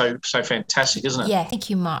memory's so fantastic, isn't it? Yeah,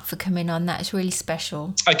 thank you, Mark, for coming on. That is really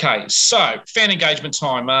special. Okay, so fan engagement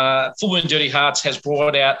time. Full Moon Dirty Hearts has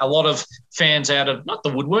brought out a lot of fans out of, not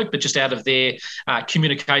the woodwork, but just out of their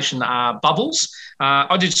communication bubbles.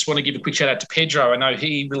 I just want to give a quick shout out to Pedro. I know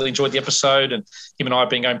he really enjoyed the episode, and him and I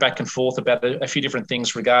have been going back and forth about a few different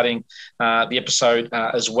things regarding the episode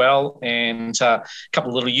as well. And a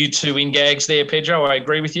couple of little U2 in-gags there, Pedro. I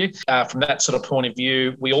agree with you. From that sort of point of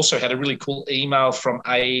view, we also had a really cool email from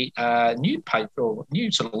a new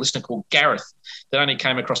sort of listener called Gareth that only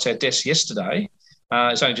came across our desk yesterday.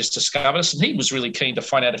 He's only just discovered us, and he was really keen to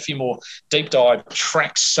find out a few more deep dive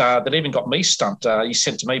tracks that even got me stumped. He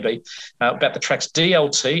sent to me, B, about the tracks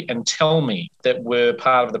DLT and Tell Me that were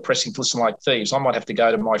part of the Pressing to Listen Like Thieves. I might have to go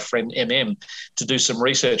to my friend MM to do some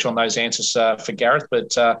research on those answers for Gareth,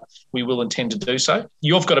 but we will intend to do so.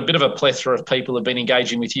 You've got a bit of a plethora of people who have been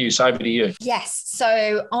engaging with you, so over to you. Yes.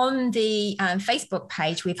 So on the Facebook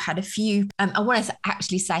page, we've had a few. I want to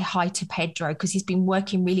actually say hi to Pedro because he's been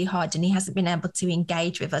working really hard and he hasn't been able to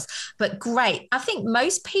engage with us. But great. I think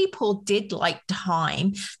most people did like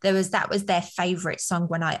Time. That was their favourite song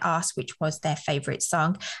when I asked which was their favourite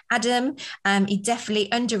song. Adam, he definitely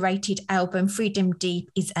underrated album. Freedom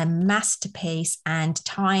Deep is a masterpiece, and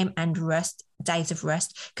Time and Rust, Days of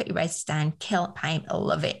Rust, Cut Your Razors Down, Kill Pain, I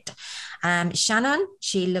love it. Shannon,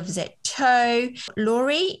 she loves it too.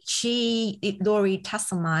 Laurie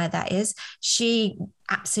Tasselmeyer, that is, she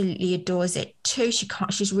absolutely adores it too.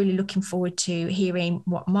 She's really looking forward to hearing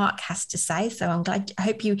what Mark has to say. So I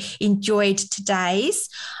hope you enjoyed today's.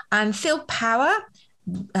 Phil Power,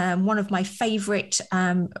 one of my favorite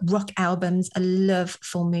rock albums. I love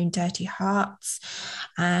Full Moon Dirty Hearts.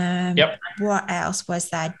 What else was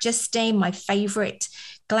there? Justine, my favorite.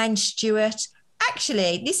 Glenn Stewart.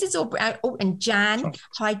 Actually, this is all. And Jan,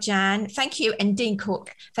 hi Jan, thank you, and Dean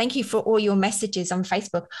Cook, thank you for all your messages on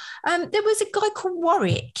Facebook. There was a guy called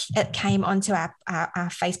Warwick that came onto our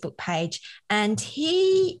Facebook page, and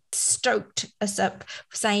he stoked us up,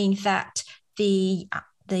 saying that the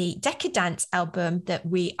Decadence album that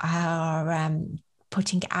we are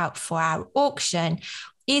putting out for our auction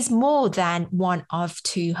is more than one of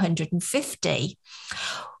 250.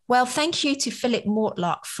 Well, thank you to Philip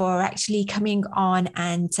Mortlock for actually coming on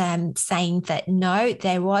and saying that, no,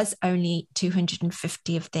 there was only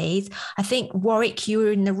 250 of these. I think, Warwick, you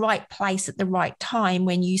were in the right place at the right time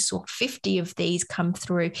when you saw 50 of these come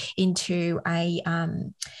through into a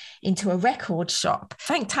record shop.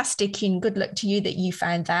 Fantastic, and good luck to you that you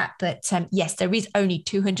found that. But yes, there is only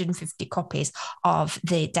 250 copies of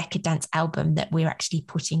the Decadence album that we're actually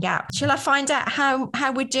putting out. Shall I find out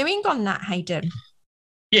how we're doing on that, Hayden?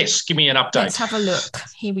 Yes, give me an update. Let's have a look.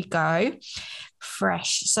 Here we go.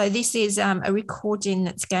 Fresh. So this is a recording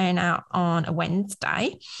that's going out on a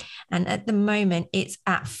Wednesday. And at the moment, it's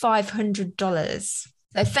at $500.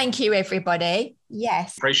 So thank you, everybody.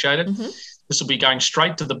 Yes. Appreciate it. Mm-hmm. This will be going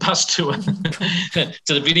straight to the bus tour,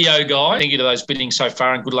 to the video guy. Thank you to those bidding so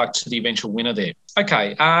far, and good luck to the eventual winner there.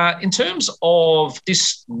 Okay, in terms of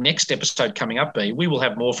this next episode coming up, B, we will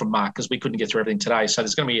have more from Mark because we couldn't get through everything today. So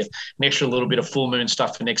there's going to be an extra little bit of full moon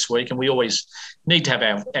stuff for next week, and we always need to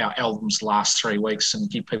have our albums last 3 weeks and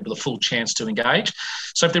give people a full chance to engage.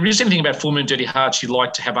 So if there is anything about Full Moon Dirty Hearts you'd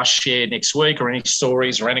like to have us share next week, or any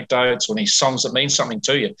stories or anecdotes or any songs that mean something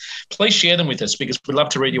to you, please share them with us, because we'd love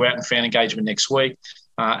to read you out in fan engagement next week.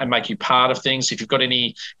 And make you part of things. If you've got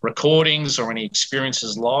any recordings or any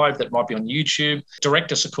experiences live that might be on YouTube,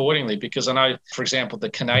 direct us accordingly, because I know, for example,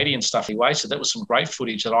 the Canadian stuff he wasted, that was some great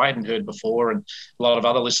footage that I hadn't heard before and a lot of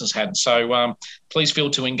other listeners hadn't. So please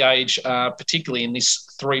feel to engage, particularly in this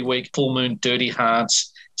 3-week Full Moon Dirty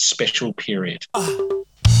Hearts special period.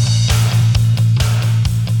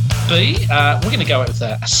 B, we're going to go out with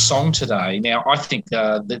a song today. Now, I think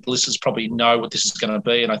the listeners probably know what this is going to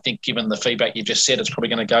be, and I think given the feedback you just said, it's probably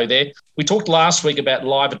going to go there. We talked last week about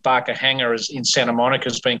Live at Barker Hangar in Santa Monica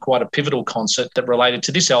as being quite a pivotal concert that related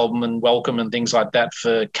to this album and Welcome and things like that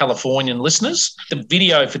for Californian listeners. The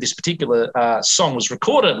video for this particular song was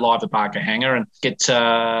recorded live at Barker Hangar, and it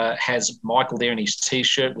has Michael there in his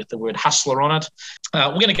T-shirt with the word Hustler on it.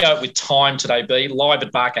 We're going to go out with Time today, B, Live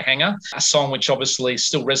at Barker Hangar, a song which obviously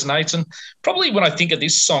still resonates. And probably when I think of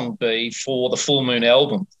this song, B, for the Full Moon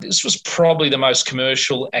album, this was probably the most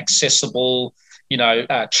commercial, accessible,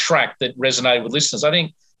 track that resonated with listeners. I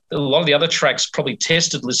think a lot of the other tracks probably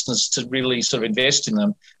tested listeners to really sort of invest in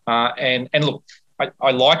them. And look,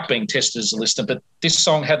 I like being tested as a listener, but this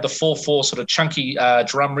song had the 4/4 sort of chunky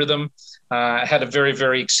drum rhythm. Had a very,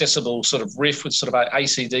 very accessible sort of riff with sort of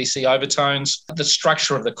AC/DC overtones. The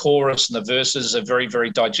structure of the chorus and the verses are very, very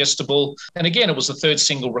digestible. And again, it was the third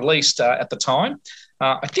single released at the time.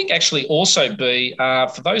 I think actually also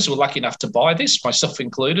for those who were lucky enough to buy this, myself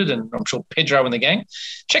included, and I'm sure Pedro and the gang,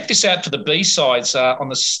 check this out for the B-sides on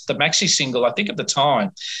the maxi single, I think at the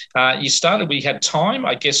time. We had Time,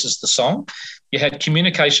 I guess, as the song. You had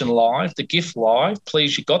Communication Live, The Gift Live,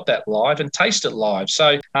 Please You Got That Live, and Taste It Live.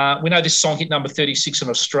 So we know this song hit number 36 in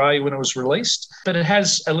Australia when it was released, but it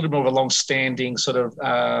has a little more of a long-standing sort of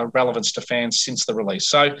relevance to fans since the release.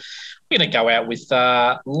 So we're going to go out with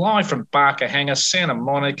live from Barker Hangar, Santa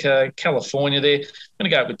Monica, California there. We're going to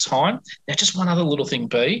go out with Time. Now, just one other little thing,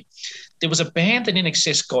 B. There was a band that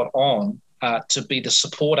INXS got on to be the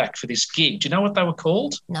support act for this gig. Do you know what they were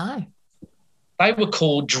called? No. They were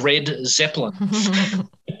called Dread Zeppelin.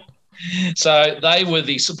 So they were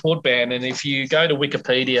the support band. And if you go to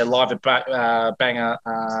Wikipedia, live at Barker Hangar,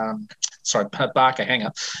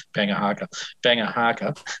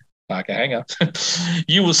 Barker Hangar,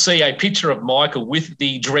 you will see a picture of Michael with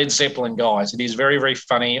the Dread Zeppelin guys. It is very, very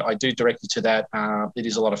funny. I do direct you to that. It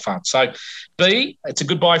is a lot of fun. So, B, it's a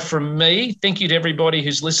goodbye from me. Thank you to everybody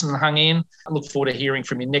who's listened and hung in. I look forward to hearing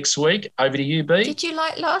from you next week. Over to you, B. Did you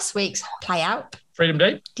like last week's play out? Freedom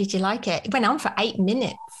Deep? Did you like it? It went on for 8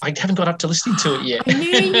 minutes. I haven't got up to listening to it yet. I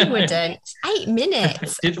knew you wouldn't. 8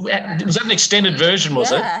 minutes. Was that an extended version,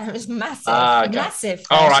 was it? Yeah, it was massive. Okay. Massive version.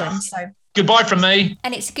 All right. So. Goodbye from me.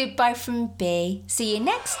 And it's goodbye from B. See you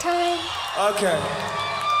next time. Okay.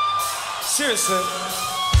 Seriously.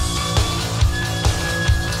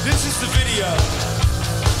 This is the video.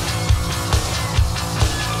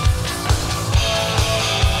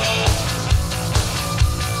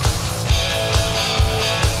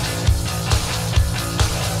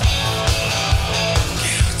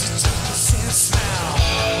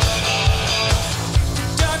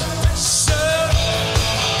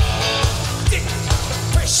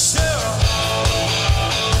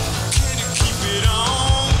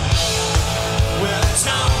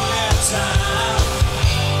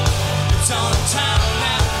 Time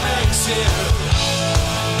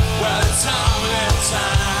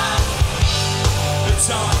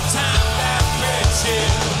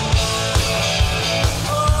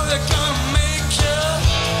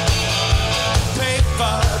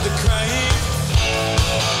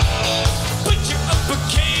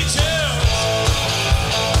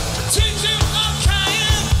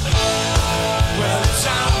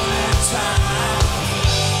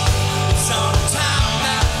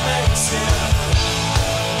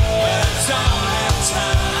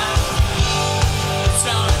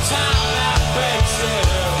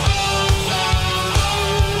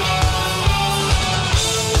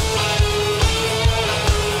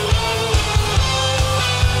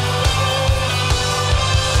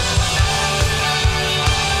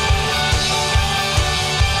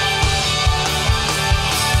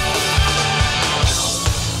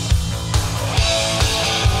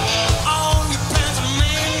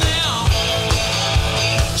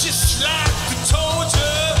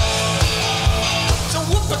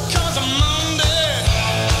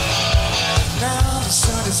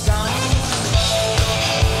the sky.